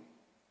upon you.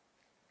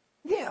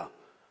 Yeah,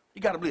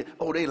 you got to believe,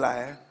 oh, they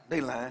lying.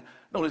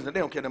 No, listen,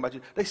 they don't care about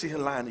you. They see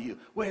him lying to you.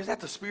 Well, is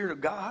that the Spirit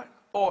of God?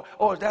 Or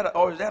is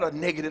that a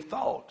negative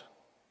thought?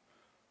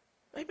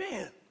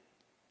 Amen.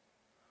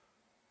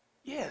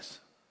 Yes.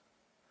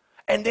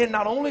 And then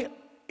not only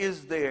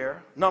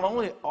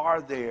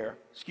are there,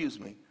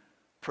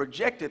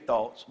 projected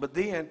thoughts, but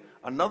then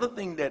another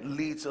thing that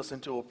leads us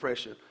into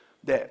oppression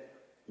that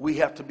we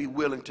have to be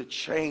willing to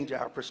change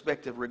our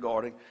perspective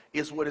regarding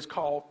is what is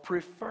called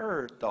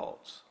preferred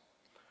thoughts.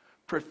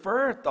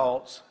 Preferred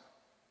thoughts,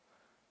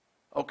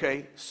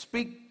 okay,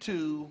 speak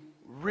to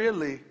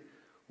really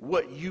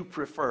what you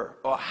prefer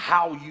or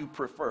how you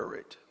prefer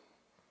it,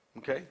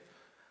 okay?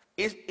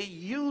 It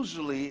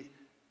usually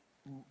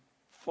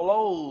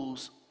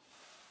flows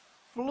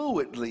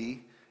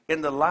fluidly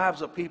in the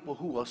lives of people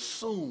who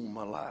assume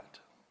a lot.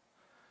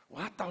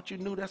 Well, I thought you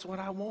knew that's what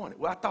I wanted.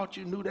 Well, I thought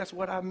you knew that's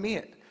what I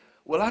meant.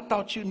 Well, I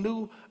thought you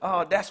knew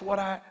that's what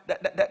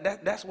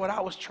I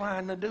was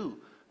trying to do.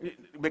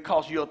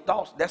 Because your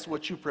thoughts, that's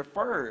what you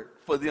preferred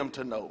for them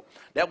to know.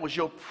 That was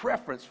your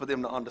preference for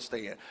them to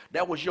understand.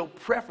 That was your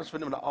preference for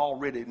them to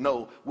already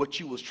know what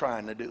you was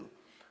trying to do.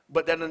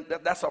 But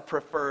that's a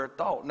preferred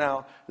thought.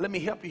 Now, let me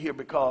help you here,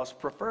 because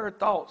preferred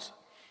thoughts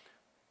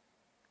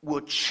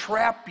will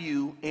trap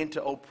you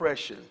into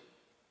oppression.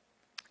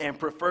 And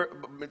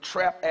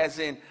trap as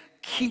in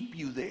keep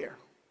you there.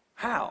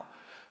 How?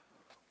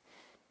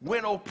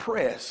 When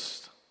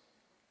oppressed,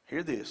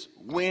 hear this,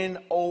 when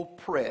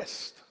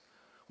oppressed,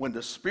 when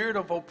the spirit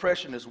of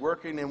oppression is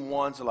working in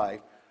one's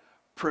life,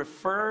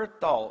 preferred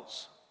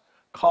thoughts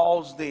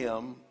cause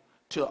them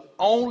to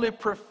only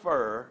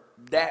prefer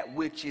that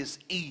which is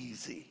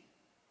easy.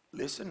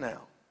 Listen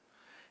now.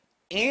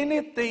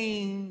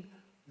 Anything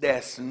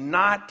that's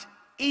not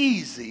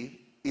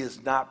easy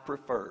is not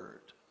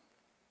preferred.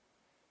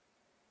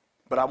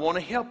 But I want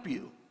to help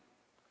you.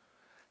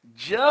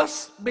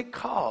 Just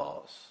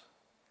because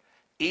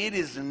it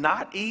is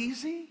not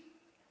easy,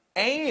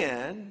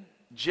 and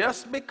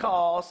just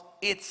because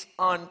it's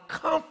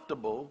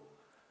uncomfortable,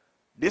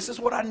 this is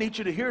what I need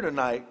you to hear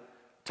tonight,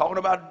 talking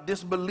about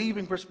this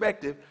believing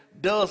perspective,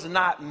 does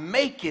not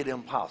make it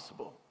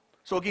impossible.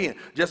 So again,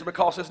 just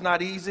because it's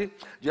not easy,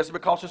 just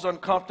because it's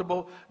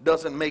uncomfortable,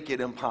 doesn't make it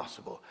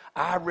impossible.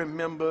 I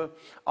remember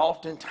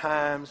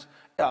oftentimes,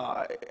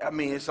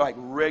 it's like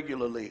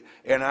regularly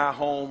in our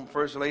home,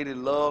 First Lady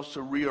loves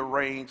to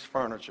rearrange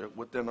furniture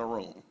within a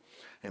room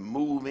and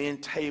move in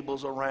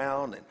tables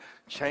around and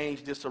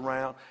change this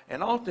around.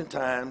 And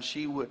oftentimes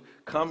she would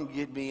come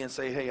get me and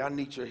say, hey, I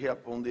need your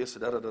help on this,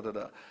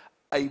 da-da-da-da-da.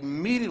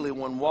 Immediately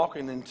when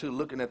walking into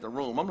looking at the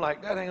room, I'm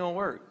like, that ain't gonna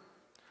work.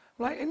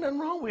 I'm like, ain't nothing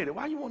wrong with it.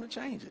 Why you want to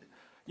change it?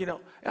 You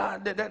know,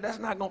 that's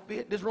not gonna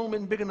fit. This room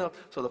isn't big enough.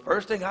 So the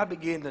first thing I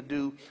begin to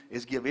do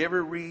is give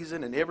every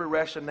reason and every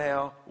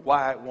rationale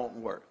why it won't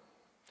work.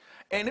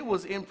 And it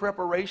was in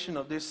preparation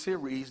of this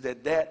series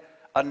that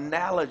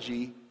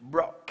analogy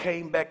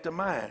came back to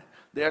mind.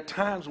 There are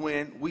times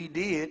when we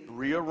did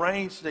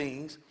rearrange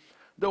things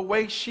the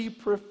way she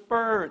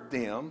preferred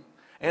them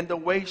and the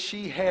way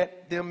she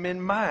had them in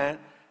mind,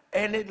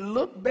 and it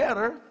looked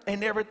better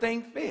and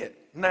everything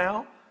fit.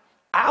 Now,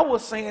 I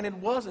was saying it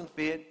wasn't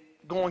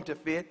going to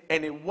fit,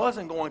 and it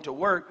wasn't going to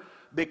work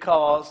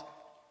because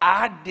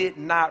I did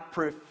not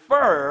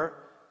prefer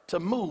to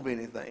move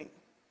anything.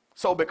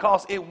 So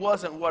because it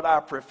wasn't what I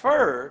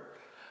preferred,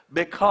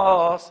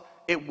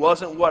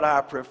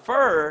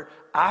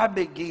 I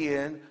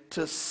began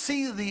to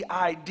see the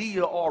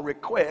idea or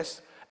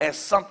request as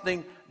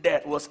something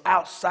that was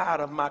outside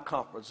of my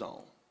comfort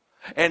zone.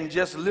 And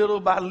just little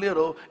by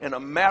little, in a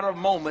matter of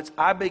moments,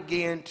 I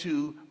began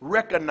to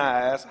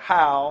recognize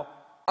how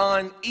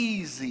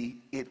uneasy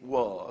it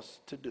was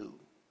to do.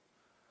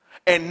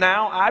 And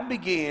now I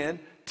began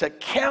to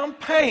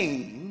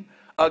campaign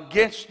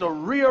against the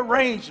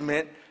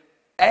rearrangement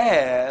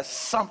as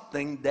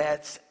something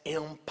that's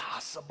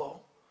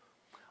impossible,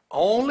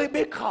 only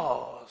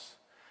because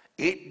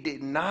it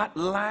did not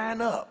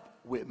line up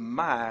with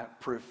my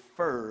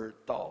preferred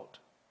thought.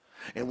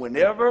 And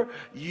whenever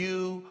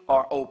you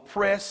are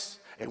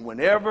oppressed And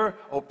whenever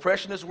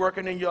oppression is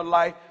working in your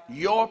life,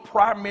 your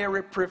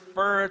primary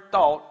preferred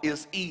thought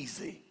is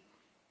easy.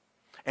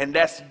 And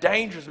that's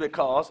dangerous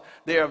because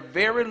there are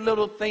very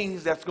little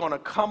things that's going to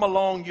come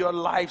along your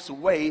life's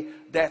way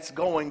that's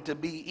going to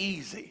be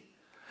easy.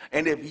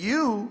 And if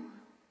you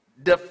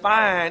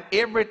define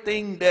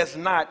everything that's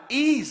not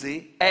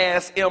easy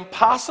as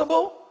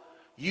impossible,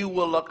 you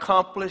will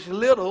accomplish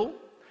little,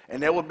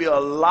 and there will be a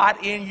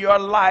lot in your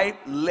life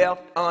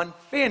left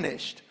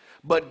unfinished.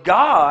 But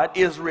God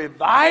is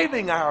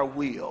reviving our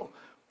will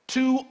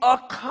to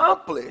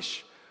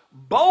accomplish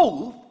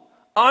both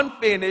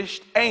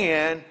unfinished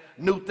and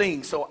new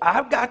things. So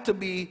I've got to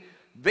be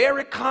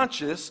very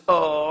conscious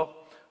of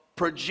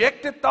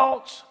projected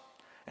thoughts,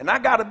 and I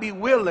got to be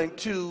willing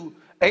to,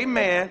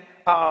 amen,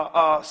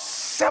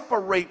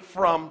 separate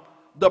from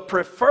the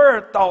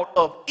preferred thought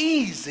of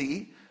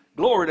easy,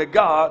 glory to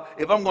God,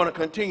 if I'm going to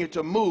continue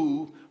to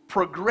move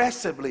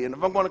progressively, and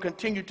if I'm going to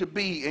continue to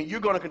be, and you're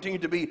going to continue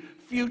to be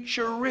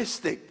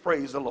futuristic,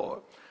 praise the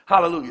Lord.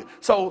 Hallelujah.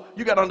 So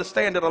you got to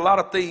understand that a lot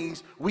of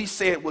things we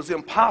said was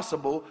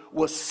impossible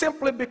was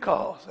simply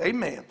because,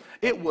 amen,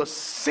 it was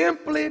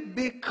simply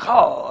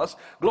because,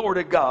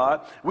 glory to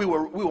God, we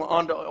were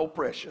under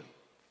oppression.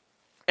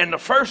 And the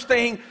first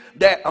thing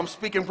that, I'm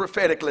speaking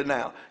prophetically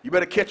now, you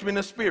better catch me in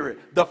the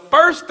spirit. The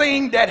first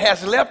thing that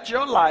has left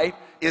your life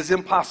is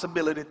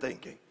impossibility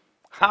thinking.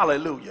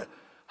 Hallelujah.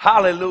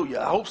 Hallelujah.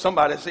 I hope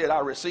somebody said I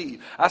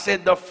receive. I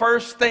said the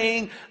first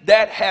thing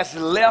that has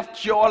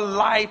left your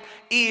life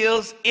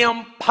is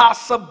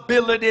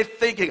impossibility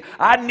thinking.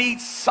 I need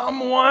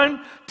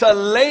someone to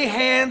lay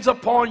hands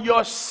upon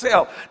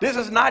yourself. This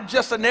is not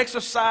just an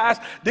exercise.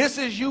 This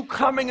is you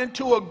coming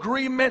into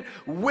agreement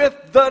with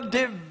the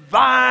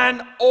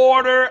divine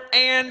order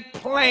and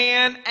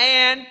plan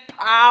and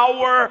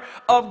power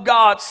of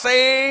God.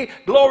 Say,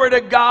 glory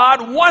to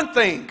God, one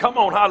thing, come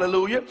on,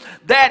 hallelujah,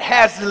 that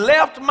has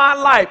left my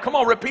life. Come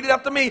on, repeat it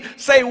after me.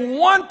 Say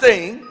one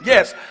thing,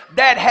 yes,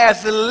 that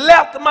has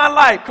left my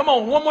life. Come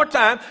on, one more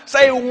time.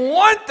 Say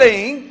one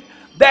thing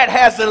that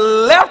has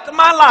left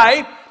my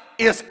life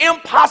is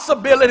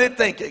impossibility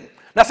thinking.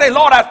 Now say,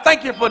 Lord, I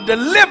thank you for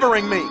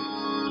delivering me.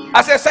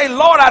 I said, say,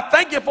 Lord, I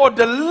thank you for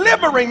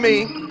delivering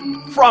me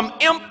from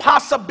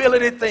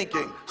impossibility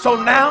thinking.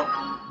 So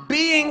now,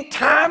 being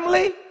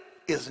timely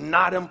is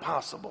not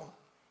impossible.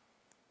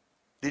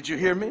 Did you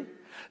hear me?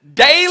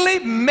 Daily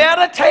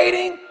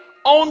meditating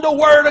on the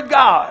word of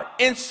God,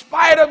 in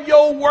spite of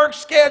your work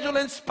schedule,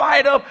 in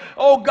spite of,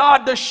 oh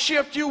God, the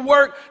shift you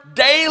work,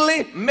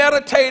 daily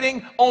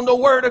meditating on the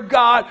word of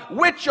God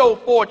with your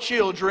 4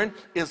 children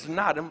is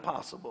not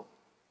impossible.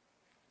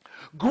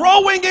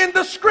 Growing in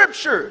the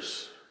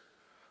scriptures,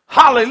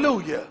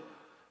 hallelujah,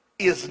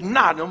 is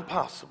not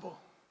impossible.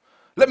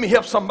 Let me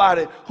help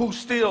somebody who's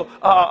still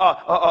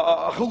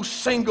who's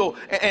single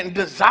and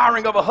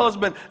desiring of a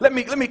husband. Let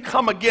me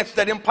come against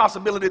that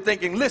impossibility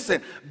thinking.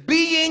 Listen,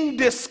 being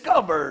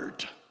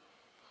discovered.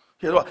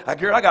 You know,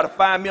 girl, I got to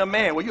find me a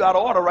man. Well, you out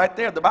of order right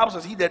there. The Bible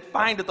says he that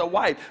findeth a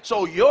wife.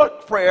 So your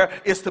prayer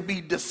is to be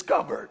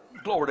discovered.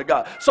 Glory to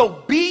God.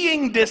 So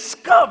being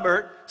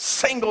discovered,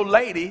 single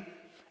lady,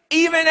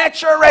 even at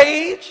your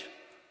age,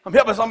 I'm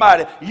helping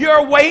somebody,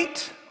 your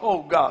weight,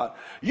 oh God,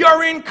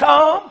 your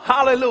income,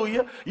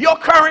 hallelujah, your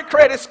current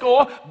credit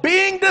score,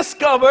 being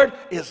discovered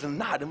is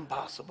not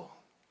impossible.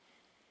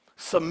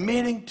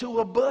 Submitting to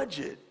a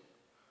budget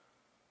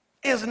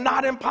is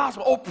not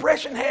impossible.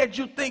 Oppression had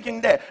you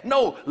thinking that.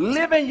 No,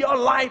 living your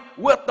life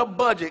with a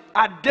budget,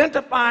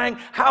 identifying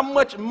how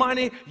much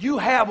money you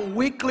have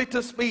weekly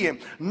to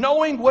spend,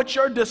 knowing what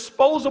your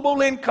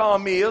disposable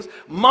income is,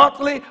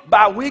 monthly,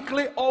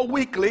 bi-weekly, or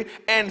weekly,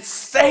 and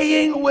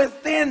staying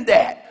within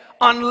that.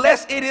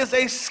 Unless it is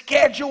a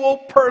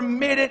scheduled,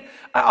 permitted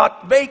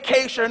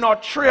vacation or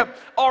trip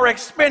or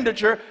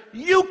expenditure,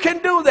 you can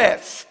do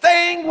that.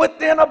 Staying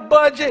within a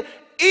budget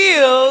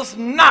is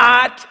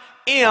not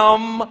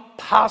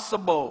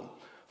impossible.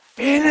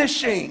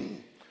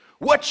 Finishing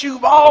what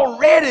you've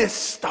already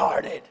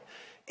started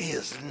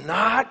is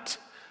not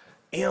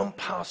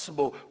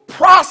impossible.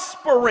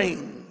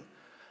 Prospering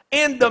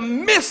in the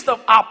midst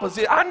of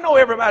opposition. I know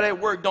everybody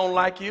at work don't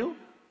like you.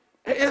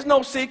 It's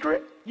no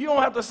secret. You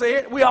don't have to say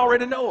it. We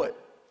already know it.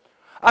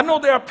 I know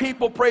there are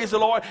people, praise the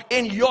Lord,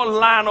 in your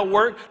line of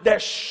work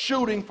that's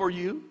shooting for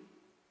you.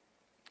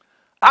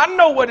 I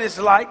know what it's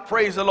like,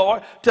 praise the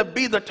Lord, to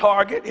be the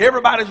target.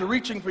 Everybody's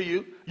reaching for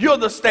you. You're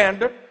the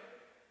standard.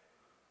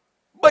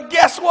 But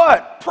guess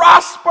what?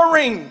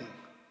 Prospering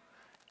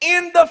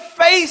in the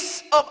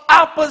face of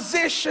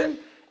opposition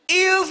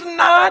is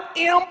not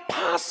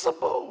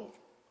impossible.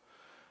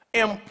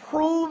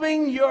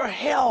 Improving your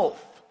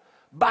health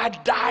by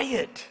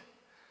diet,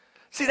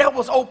 See, that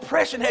was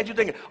oppression had you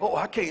thinking, oh,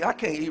 I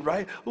can't eat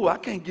right. Oh, I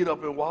can't get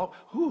up and walk.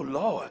 Oh,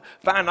 Lord.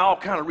 Find all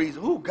kind of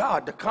reasons. Oh,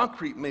 God, the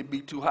concrete may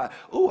be too high.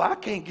 Oh, I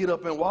can't get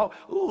up and walk.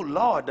 Oh,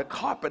 Lord, the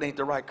carpet ain't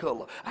the right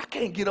color. I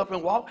can't get up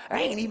and walk.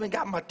 I ain't even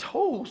got my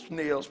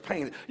toenails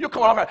painted. You're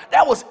coming on.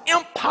 That was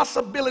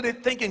impossibility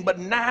thinking. But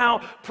now,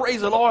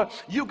 praise the Lord,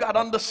 you got to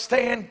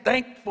understand,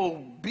 thanks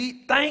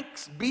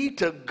be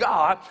to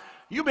God,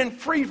 you've been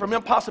free from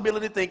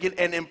impossibility thinking,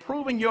 and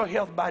improving your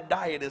health by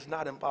diet is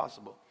not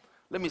impossible.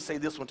 Let me say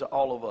this one to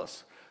all of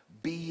us.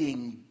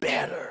 Being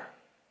better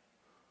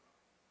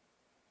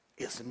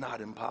is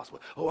not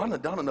impossible. Oh, I'm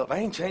not done enough. I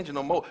ain't changing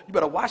no more. You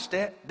better watch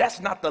that. That's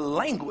not the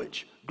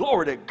language,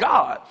 glory to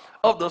God,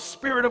 of the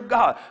Spirit of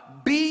God.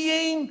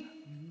 Being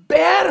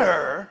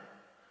better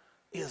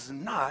is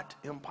not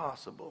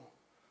impossible.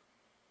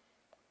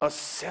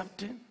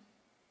 Accepting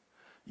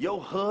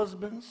your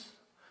husband's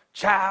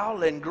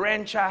child and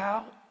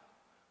grandchild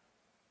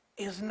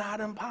is not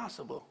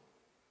impossible.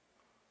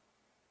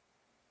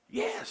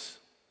 Yes,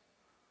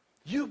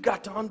 you've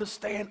got to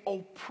understand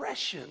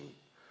oppression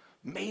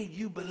made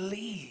you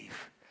believe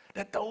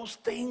that those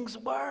things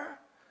were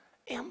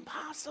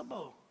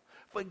impossible.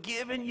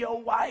 Forgiving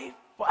your wife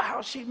for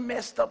how she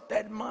messed up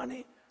that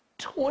money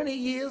 20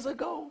 years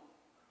ago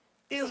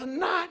is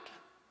not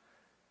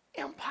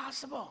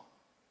impossible.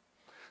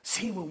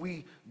 See, when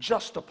we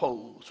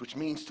juxtapose, which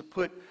means to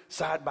put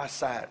side by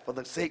side for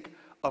the sake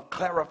of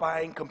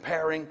clarifying,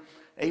 comparing,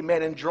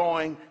 amen, and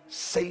drawing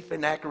safe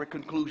and accurate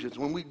conclusions.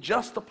 When we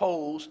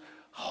juxtapose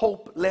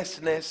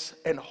hopelessness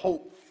and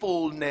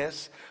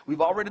hopefulness,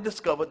 we've already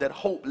discovered that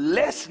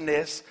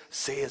hopelessness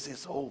says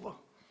it's over.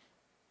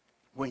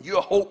 When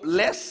you're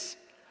hopeless,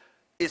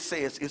 it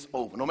says it's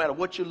over. No matter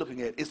what you're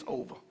looking at, it's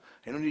over.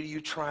 Ain't no need of you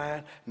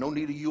trying, no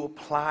need of you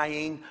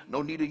applying,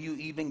 no need of you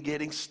even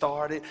getting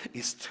started.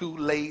 It's too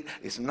late.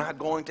 It's not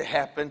going to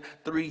happen.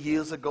 3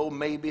 years ago,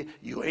 maybe,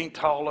 you ain't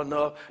tall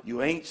enough,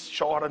 you ain't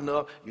short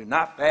enough, you're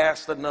not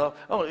fast enough.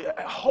 Oh,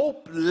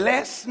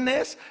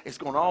 hopelessness is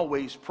going to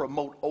always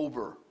promote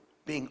over,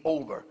 being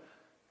over.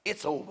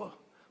 It's over.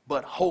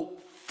 But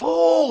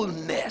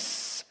hopefulness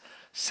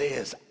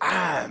says,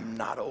 I'm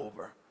not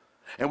over.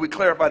 And we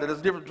clarify that there's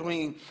a difference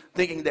between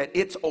thinking that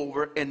it's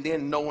over and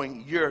then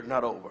knowing you're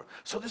not over.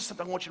 So this is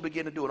something I want you to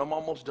begin to do, and I'm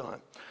almost done.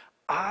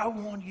 I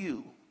want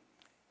you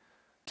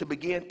to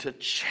begin to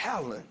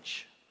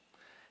challenge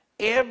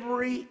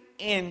every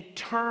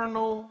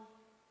internal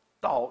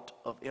thought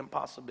of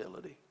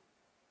impossibility.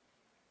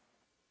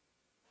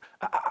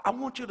 I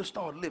want you to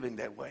start living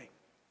that way,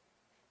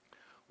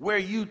 where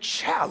you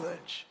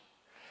challenge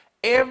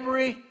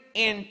every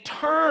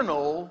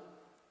internal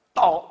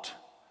thought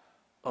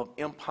of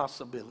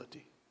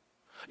impossibility.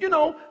 You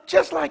know,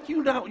 just like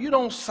you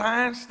don't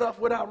sign stuff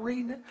without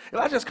reading it. If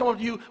I just come up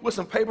to you with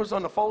some papers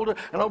on the folder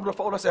and open the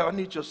folder, I say, I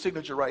need your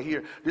signature right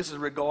here. This is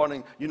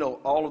regarding,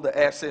 all of the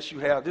assets you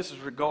have. This is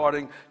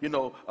regarding,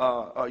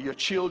 your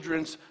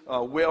children's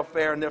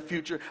welfare and their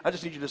future. I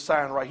just need you to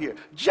sign right here.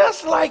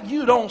 Just like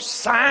you don't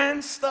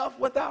sign stuff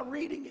without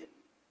reading it.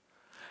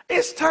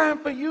 It's time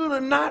for you to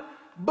not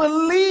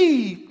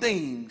believe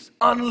things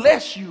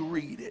unless you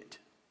read it.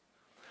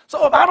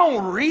 So if I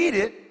don't read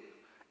it,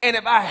 and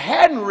if I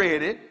hadn't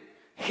read it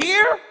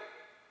here,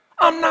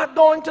 I'm not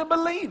going to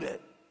believe it.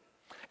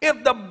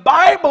 If the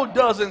Bible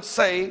doesn't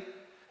say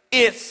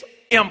it's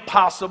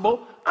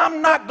impossible,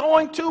 I'm not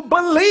going to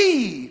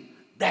believe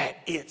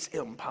that it's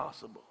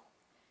impossible.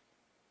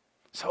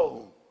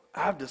 So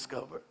I've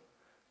discovered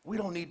we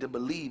don't need to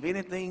believe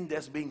anything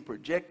that's being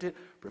projected,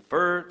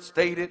 preferred,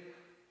 stated,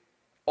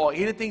 or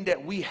anything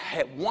that we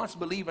had once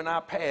believed in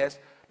our past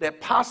that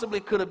possibly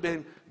could have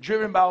been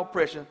driven by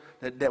oppression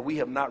that we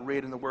have not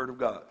read in the Word of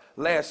God.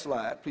 Last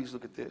slide, please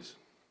look at this.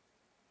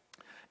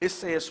 It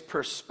says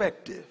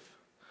perspective.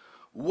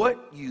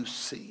 What you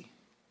see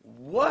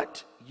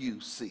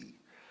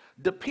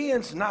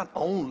depends not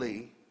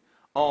only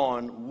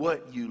on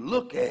what you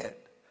look at,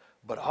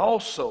 but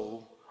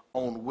also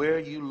on where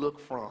you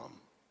look from.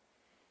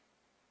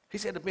 He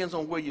said it depends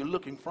on where you're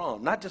looking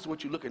from, not just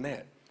what you're looking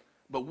at,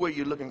 but where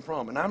you're looking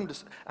from. And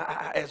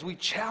as we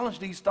challenge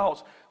these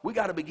thoughts, we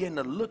got to begin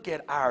to look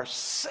at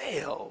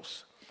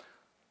ourselves.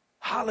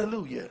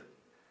 Hallelujah.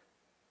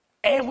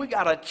 And we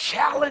got to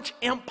challenge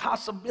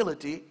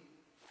impossibility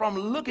from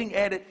looking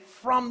at it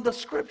from the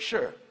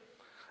Scripture.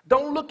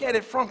 Don't look at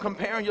it from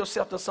comparing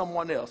yourself to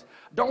someone else.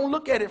 Don't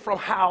look at it from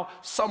how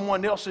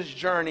someone else's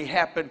journey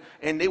happened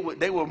and they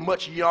were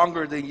much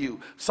younger than you.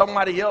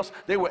 Somebody else,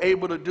 they were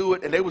able to do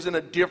it and they was in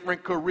a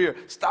different career.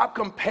 Stop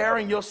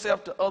comparing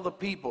yourself to other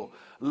people.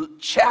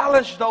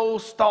 Challenge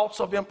those thoughts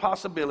of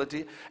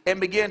impossibility and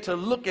begin to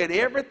look at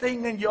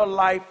everything in your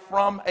life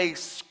from a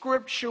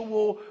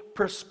scriptural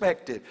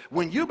perspective.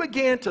 When you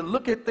begin to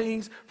look at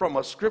things from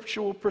a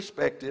scriptural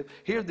perspective,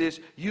 hear this,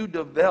 you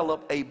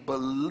develop a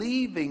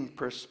believing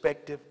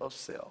perspective of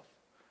self.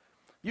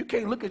 You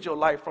can't look at your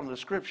life from the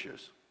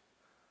scriptures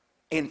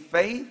in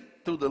faith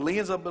through the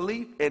lens of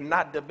belief and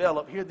not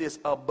develop, hear this,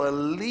 a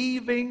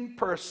believing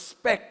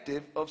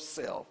perspective of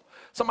self.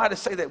 Somebody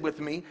say that with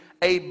me.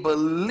 A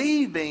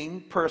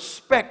believing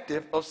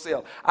perspective of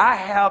self. I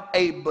have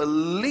a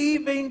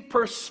believing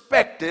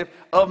perspective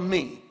of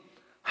me.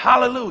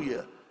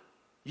 Hallelujah.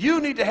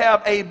 You need to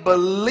have a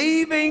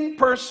believing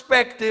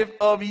perspective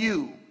of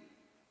you.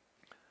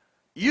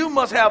 You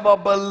must have a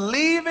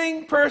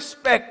believing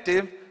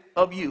perspective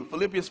of you.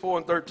 Philippians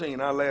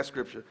 4:13, our last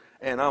scripture,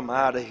 and I'm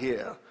out of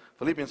here.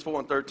 Philippians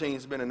 4:13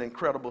 has been an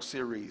incredible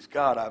series.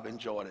 God, I've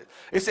enjoyed it.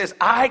 It says,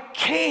 I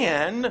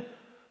can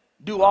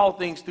do all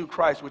things through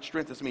Christ, which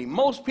strengthens me.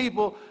 Most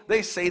people,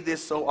 they say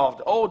this so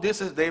often. Oh, this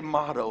is their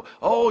motto.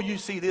 Oh, you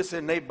see this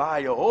in their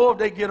bio. Oh, if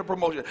they get a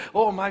promotion.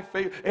 Oh, my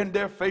favorite, and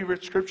their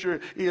favorite scripture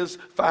is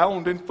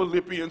found in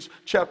Philippians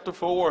chapter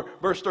 4,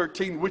 verse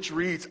 13, which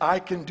reads, I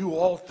can do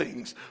all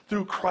things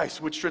through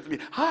Christ, which strengthens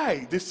me.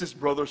 Hi, this is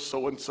brother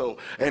so-and-so,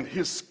 and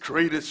his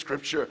greatest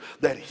scripture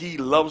that he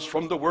loves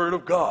from the word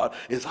of God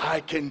is I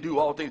can do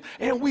all things.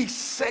 And we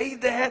say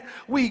that,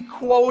 we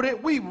quote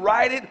it, we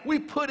write it, we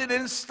put it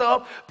in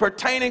stuff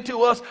pertaining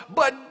to us,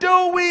 but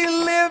do we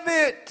live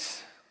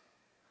it?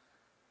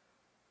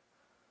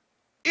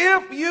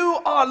 If you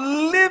are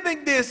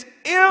living this,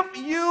 if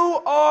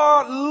you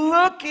are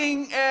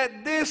looking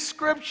at this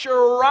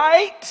scripture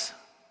right,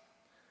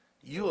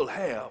 you'll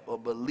have a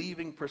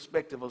believing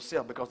perspective of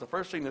self, because the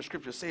first thing the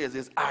scripture says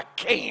is I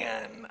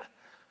can.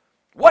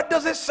 What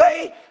does it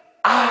say?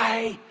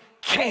 I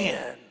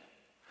can.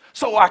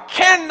 So I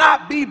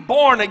cannot be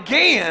born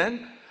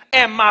again,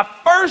 and my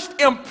first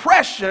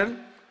impression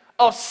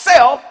of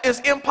self is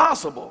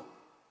impossible.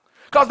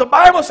 Because the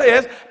Bible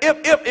says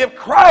if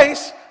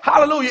Christ,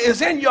 hallelujah,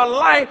 is in your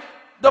life,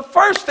 the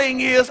first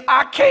thing is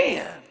I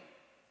can.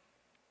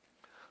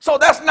 So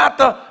that's not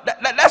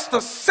that's the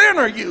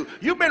sinner you.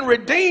 You've been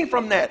redeemed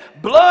from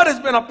that. Blood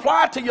has been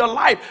applied to your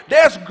life.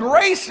 There's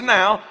grace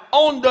now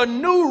on the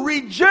new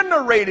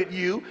regenerated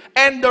you,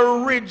 and the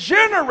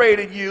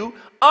regenerated you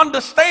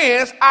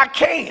understands I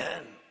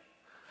can.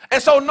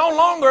 And so no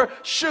longer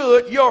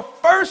should your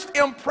first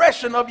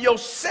impression of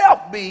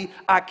yourself be,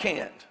 I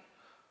can't.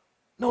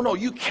 No,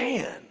 you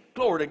can.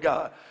 Glory to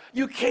God.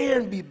 You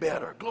can be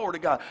better. Glory to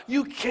God.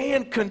 You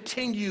can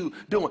continue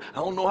doing. I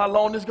don't know how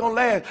long this is going to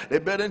last. They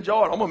better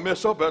enjoy it. I'm going to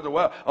mess up after a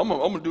while. I'm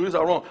going to do this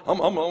wrong. I'm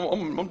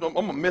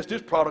going to mess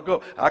this product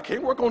up. I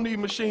can't work on these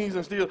machines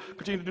and still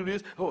continue to do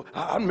this. Oh,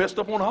 I messed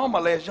up on all my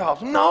last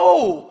jobs.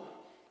 No.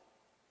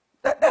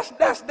 That's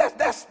flesh.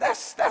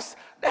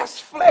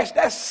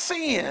 That's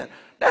sin.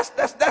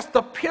 That's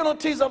the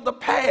penalties of the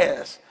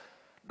past.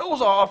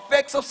 Those are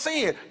effects of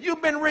sin.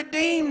 You've been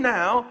redeemed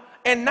now,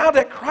 and now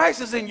that Christ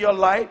is in your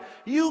life,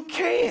 you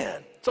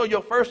can. So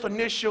your first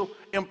initial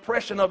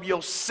impression of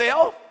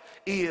yourself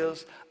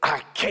is,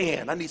 I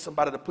can. I need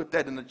somebody to put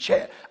that in the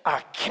chat.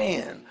 I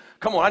can.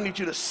 Come on, I need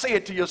you to say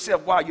it to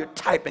yourself while you're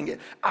typing it.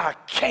 I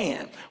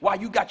can. While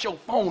you got your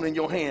phone in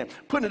your hand,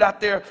 putting it out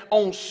there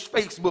on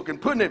Facebook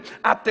and putting it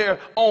out there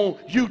on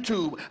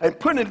YouTube and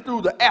putting it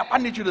through the app. I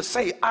need you to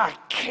say, I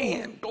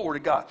can. Glory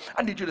to God.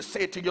 I need you to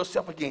say it to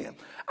yourself again.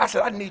 I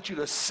said, I need you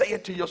to say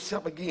it to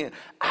yourself again.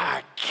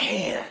 I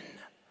can.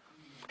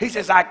 He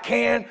says, I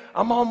can.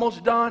 I'm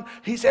almost done.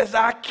 He says,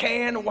 I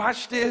can.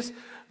 Watch this.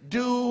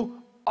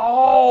 Do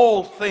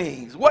all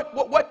things.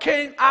 What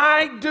can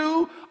I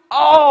do?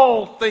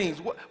 All things.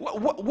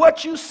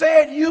 What you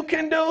said you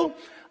can do?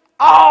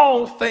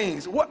 All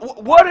things.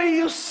 What are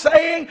you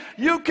saying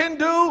you can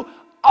do?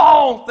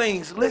 All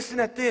things. Listen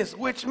at this,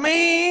 which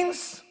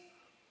means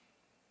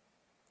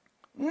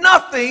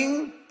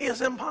nothing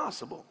is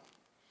impossible.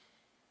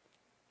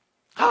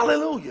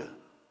 Hallelujah.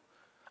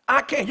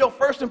 I can. Your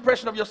first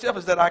impression of yourself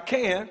is that I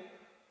can,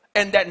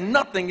 and that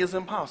nothing is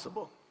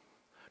impossible.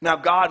 Now,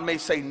 God may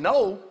say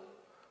no,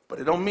 but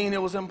it don't mean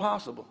it was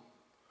impossible.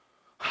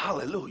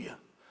 Hallelujah.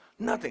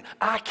 Nothing.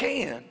 I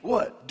can,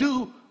 what?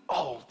 Do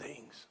all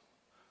things.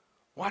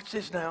 Watch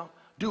this now.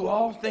 Do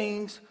all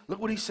things. Look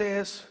what he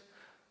says.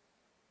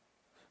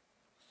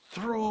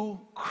 Through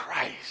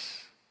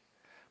Christ.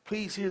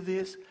 Please hear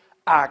this.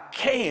 I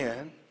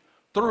can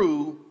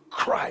through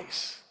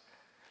Christ.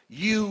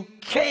 You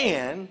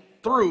can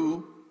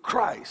through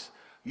Christ.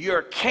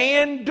 Your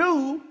can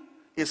do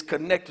is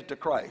connected to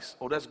Christ.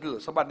 Oh, that's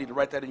good. Somebody need to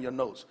write that in your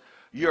notes.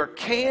 Your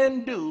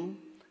can do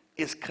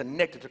is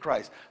connected to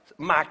Christ.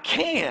 My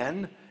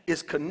can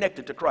is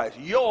connected to Christ.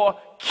 Your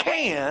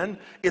can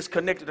is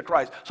connected to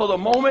Christ. So the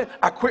moment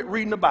I quit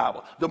reading the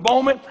Bible, the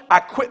moment I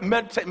quit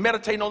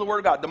meditating on the Word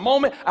of God, the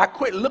moment I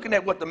quit looking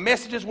at what the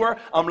messages were,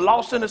 I'm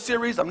lost in the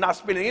series, I'm not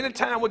spending any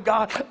time with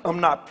God, I'm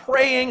not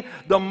praying.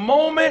 The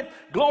moment,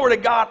 glory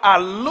to God, I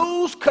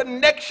lose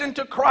connection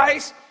to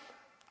Christ,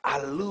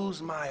 I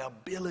lose my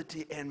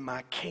ability and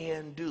my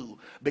can do,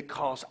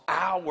 because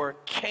our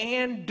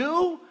can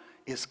do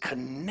is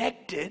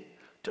connected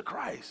to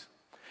Christ.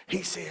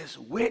 He says,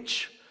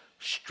 which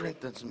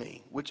strengthens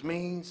me, which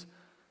means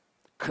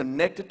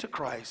connected to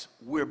Christ,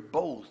 we're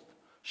both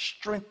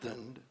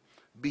strengthened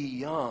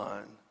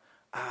beyond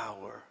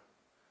our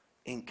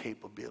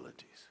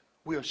incapabilities.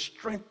 We are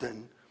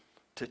strengthened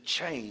to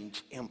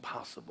change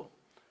impossible.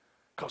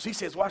 Because he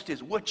says, watch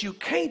this, what you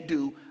can't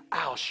do,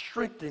 I'll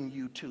strengthen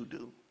you to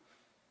do.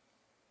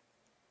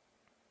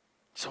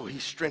 So he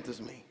strengthens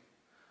me.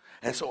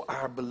 And so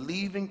our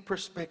believing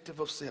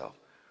perspective of self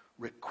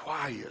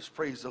requires,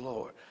 praise the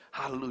Lord,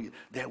 hallelujah,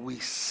 that we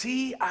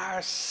see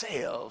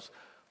ourselves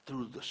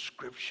through the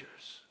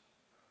scriptures.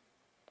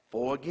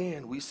 For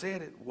again, we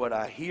said it, what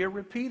I hear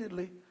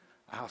repeatedly,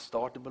 I'll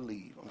start to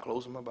believe. I'm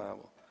closing my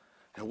Bible.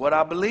 And what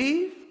I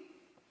believe,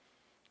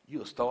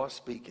 you'll start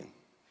speaking.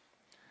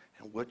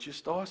 And what you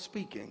start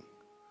speaking,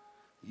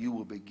 you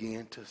will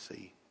begin to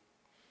see.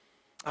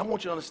 I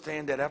want you to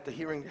understand that after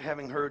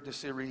having heard this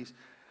series,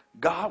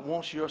 God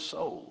wants your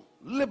soul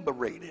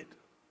liberated.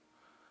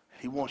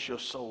 He wants your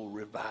soul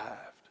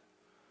revived.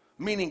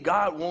 Meaning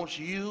God wants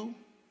you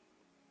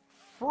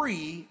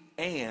free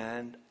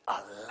and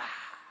alive.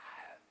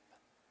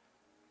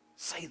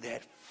 Say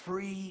that,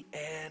 free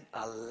and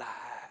alive.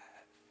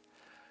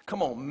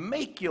 Come on,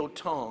 make your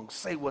tongue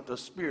say what the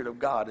Spirit of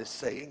God is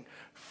saying.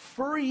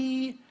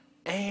 Free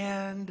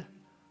and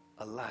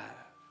alive.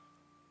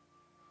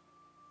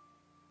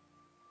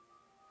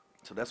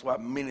 So that's why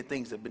many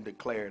things have been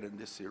declared in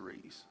this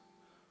series.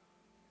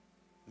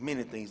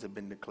 Many things have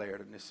been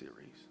declared in this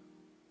series.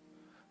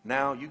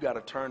 Now you got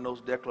to turn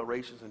those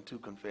declarations into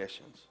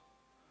confessions.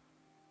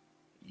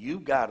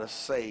 You got to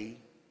say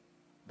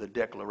the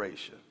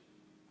declaration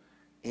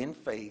in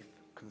faith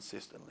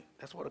consistently.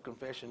 That's what a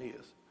confession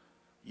is.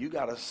 You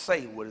got to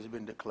say what has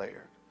been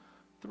declared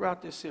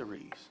throughout this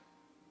series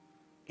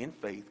in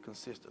faith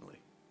consistently.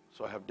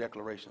 So I have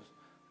declarations,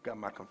 got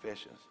my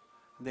confessions.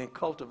 And then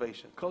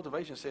cultivation.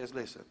 Cultivation says,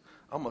 listen,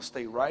 I'm going to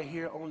stay right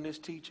here on this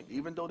teaching.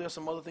 Even though there's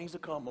some other things to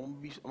come, I'm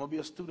going to be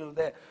a student of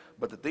that.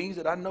 But the things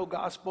that I know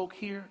God spoke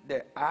here,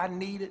 that I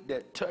needed,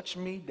 that touched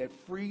me, that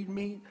freed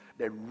me,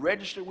 that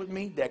registered with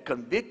me, that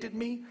convicted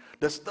me,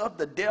 the stuff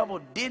the devil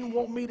didn't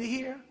want me to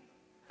hear,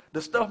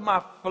 the stuff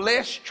my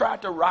flesh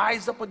tried to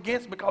rise up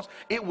against because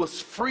it was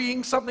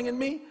freeing something in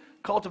me,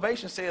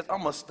 cultivation says,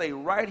 I'm going to stay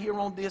right here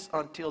on this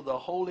until the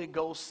Holy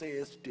Ghost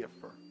says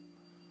differ.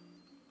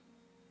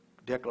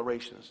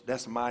 Declarations,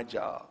 that's my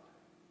job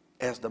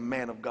as the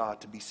man of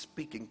God, to be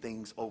speaking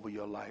things over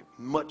your life.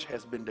 Much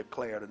has been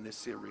declared in this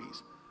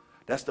series.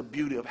 That's the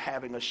beauty of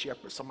having a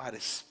shepherd, somebody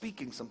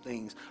speaking some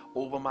things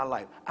over my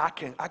life. I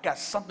got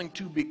something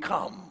to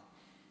become.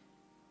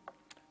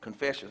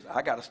 Confessions,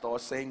 I got to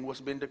start saying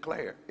what's been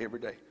declared every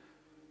day.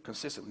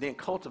 Consistent. Then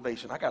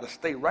cultivation, I got to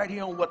stay right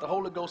here on what the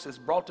Holy Ghost has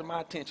brought to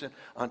my attention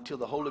until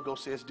the Holy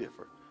Ghost says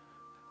different.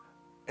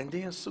 And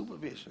then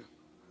supervision.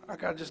 I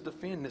got to just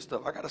defend this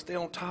stuff. I got to stay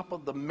on top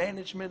of the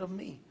management of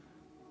me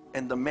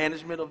and the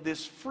management of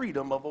this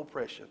freedom of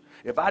oppression.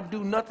 If I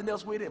do nothing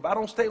else with it, if I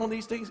don't stay on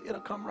these things,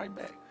 it'll come right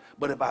back.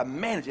 But if I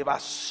manage, if I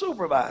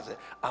supervise it,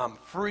 I'm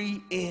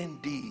free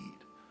indeed.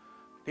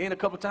 Then a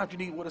couple of times you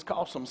need what is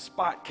called some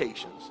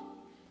spotcations.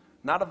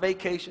 Not a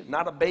vacation,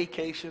 not a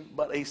vacation,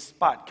 but a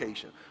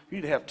spotcation. You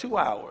need to have 2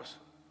 hours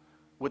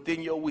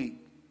within your week,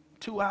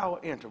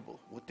 2-hour interval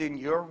within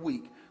your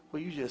week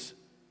where you just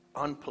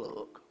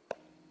unplug.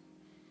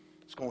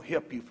 It's going to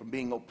help you from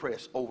being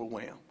oppressed,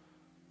 overwhelmed.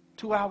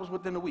 2 hours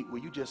within the week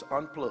where you just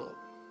unplug.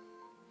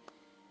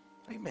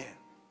 Amen.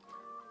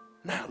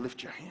 Now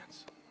lift your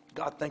hands.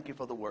 God, thank you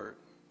for the word.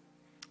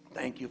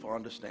 Thank you for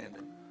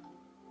understanding.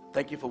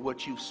 Thank you for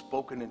what you've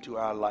spoken into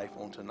our life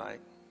on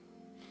tonight.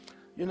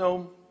 You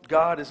know,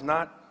 God is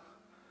not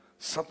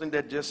something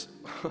that just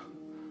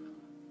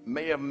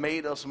may have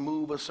made us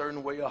move a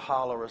certain way or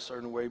holler a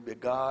certain way, but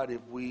God,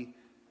 if we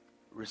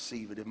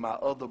receive it, if my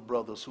other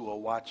brothers who are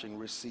watching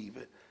receive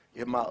it,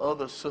 if my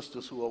other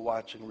sisters who are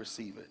watching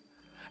receive it,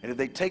 and if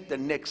they take the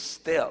next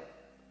step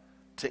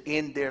to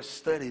end their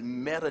study,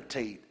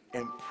 meditate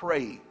and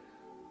pray,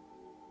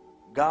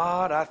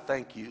 God, I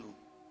thank you.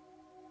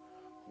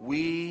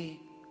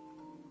 We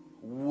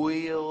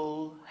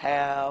will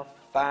have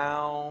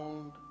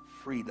found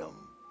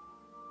freedom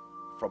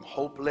from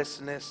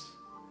hopelessness,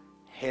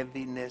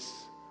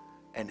 heaviness,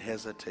 and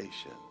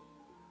hesitation.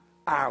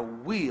 Our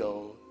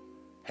will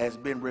has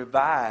been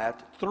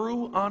revived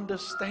through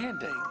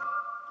understanding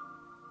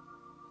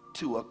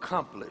to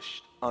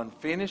accomplish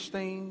unfinished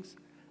things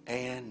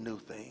and new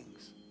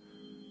things.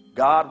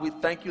 God, we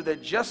thank you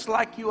that just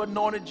like you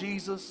anointed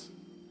Jesus,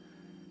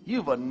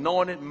 you've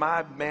anointed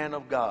my man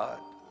of God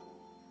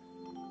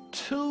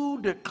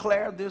to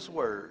declare this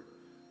word,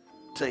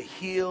 to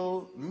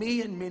heal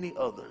me and many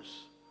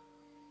others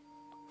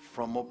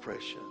from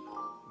oppression.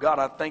 God,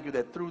 I thank you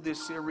that through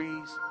this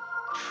series,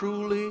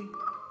 truly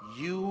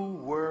you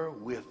were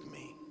with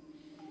me.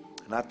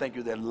 And I thank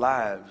you that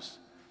lives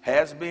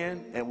has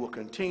been and will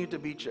continue to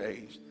be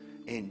changed.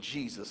 In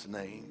Jesus'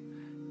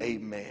 name,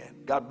 amen.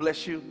 God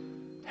bless you.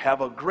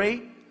 Have a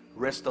great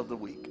rest of the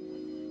week.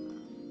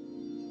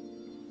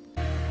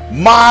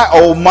 My,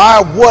 oh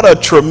my, what a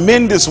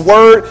tremendous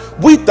word.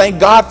 We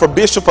thank God for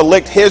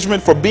Bishop-elect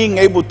Hedgeman for being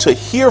able to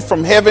hear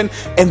from heaven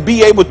and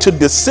be able to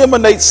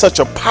disseminate such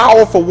a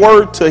powerful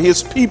word to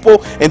his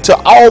people and to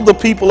all the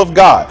people of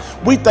God.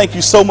 We thank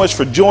you so much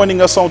for joining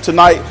us on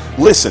tonight.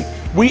 Listen,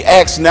 we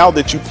ask now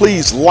that you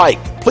please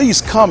like,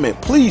 please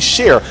comment, please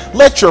share.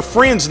 Let your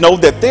friends know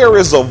that there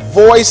is a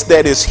voice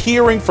that is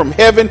hearing from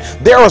heaven.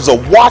 There is a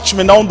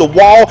watchman on the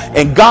wall,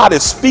 and God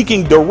is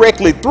speaking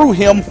directly through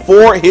him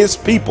for his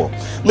people.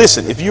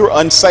 Listen, if you're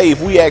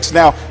unsaved, we ask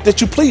now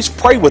that you please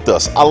pray with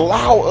us.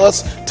 Allow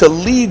us to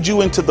lead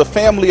you into the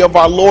family of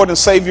our Lord and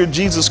Savior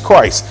Jesus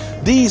Christ.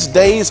 These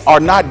days are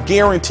not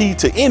guaranteed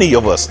to any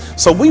of us,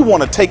 so we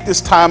want to take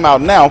this time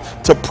out now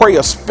to pray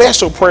a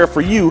special prayer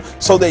for you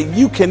so that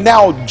you can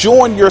now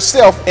join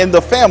yourself in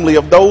the family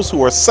of those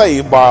who are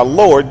saved by our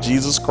Lord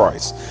Jesus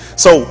Christ.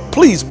 So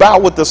please bow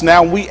with us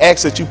now, and we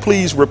ask that you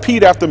please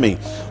repeat after me.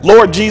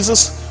 Lord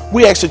Jesus,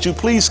 we ask that you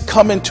please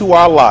come into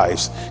our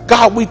lives.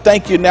 God, we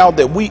thank you now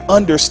that we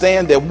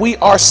understand that we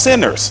are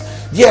sinners.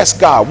 Yes,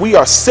 God, we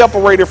are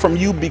separated from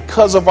you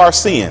because of our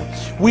sin.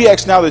 We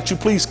ask now that you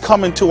please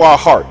come into our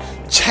heart.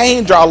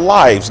 Change our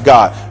lives,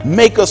 God.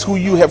 Make us who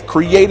you have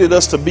created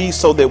us to be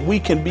so that we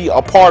can be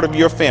a part of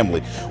your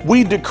family.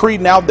 We decree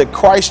now that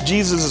Christ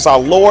Jesus is our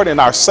Lord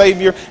and our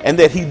Savior, and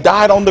that he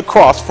died on the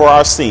cross for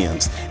our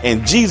sins.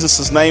 In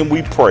Jesus' name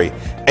we pray.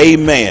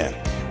 Amen.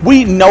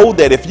 We know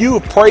that if you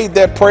have prayed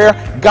that prayer,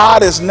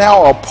 God is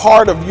now a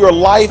part of your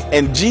life,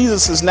 and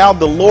Jesus is now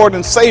the Lord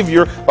and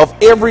Savior of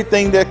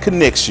everything that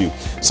connects you.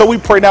 So we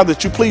pray now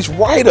that you please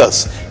write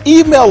us,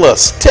 email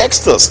us,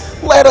 text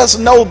us. Let us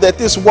know that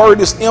this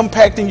word is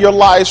impacting your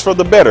lives for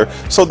the better,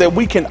 so that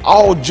we can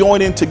all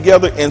join in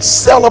together and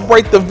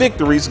celebrate the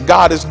victories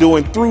God is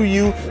doing through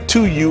you,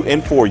 to you,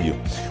 and for you.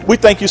 We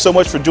thank you so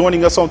much for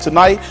joining us on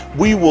tonight.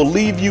 We will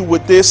leave you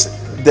with this,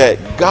 that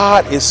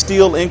God is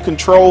still in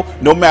control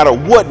no matter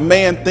what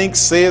man thinks,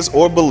 says,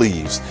 or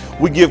believes.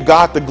 We give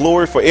God the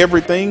glory for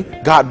everything.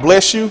 God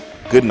bless you.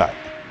 Good night.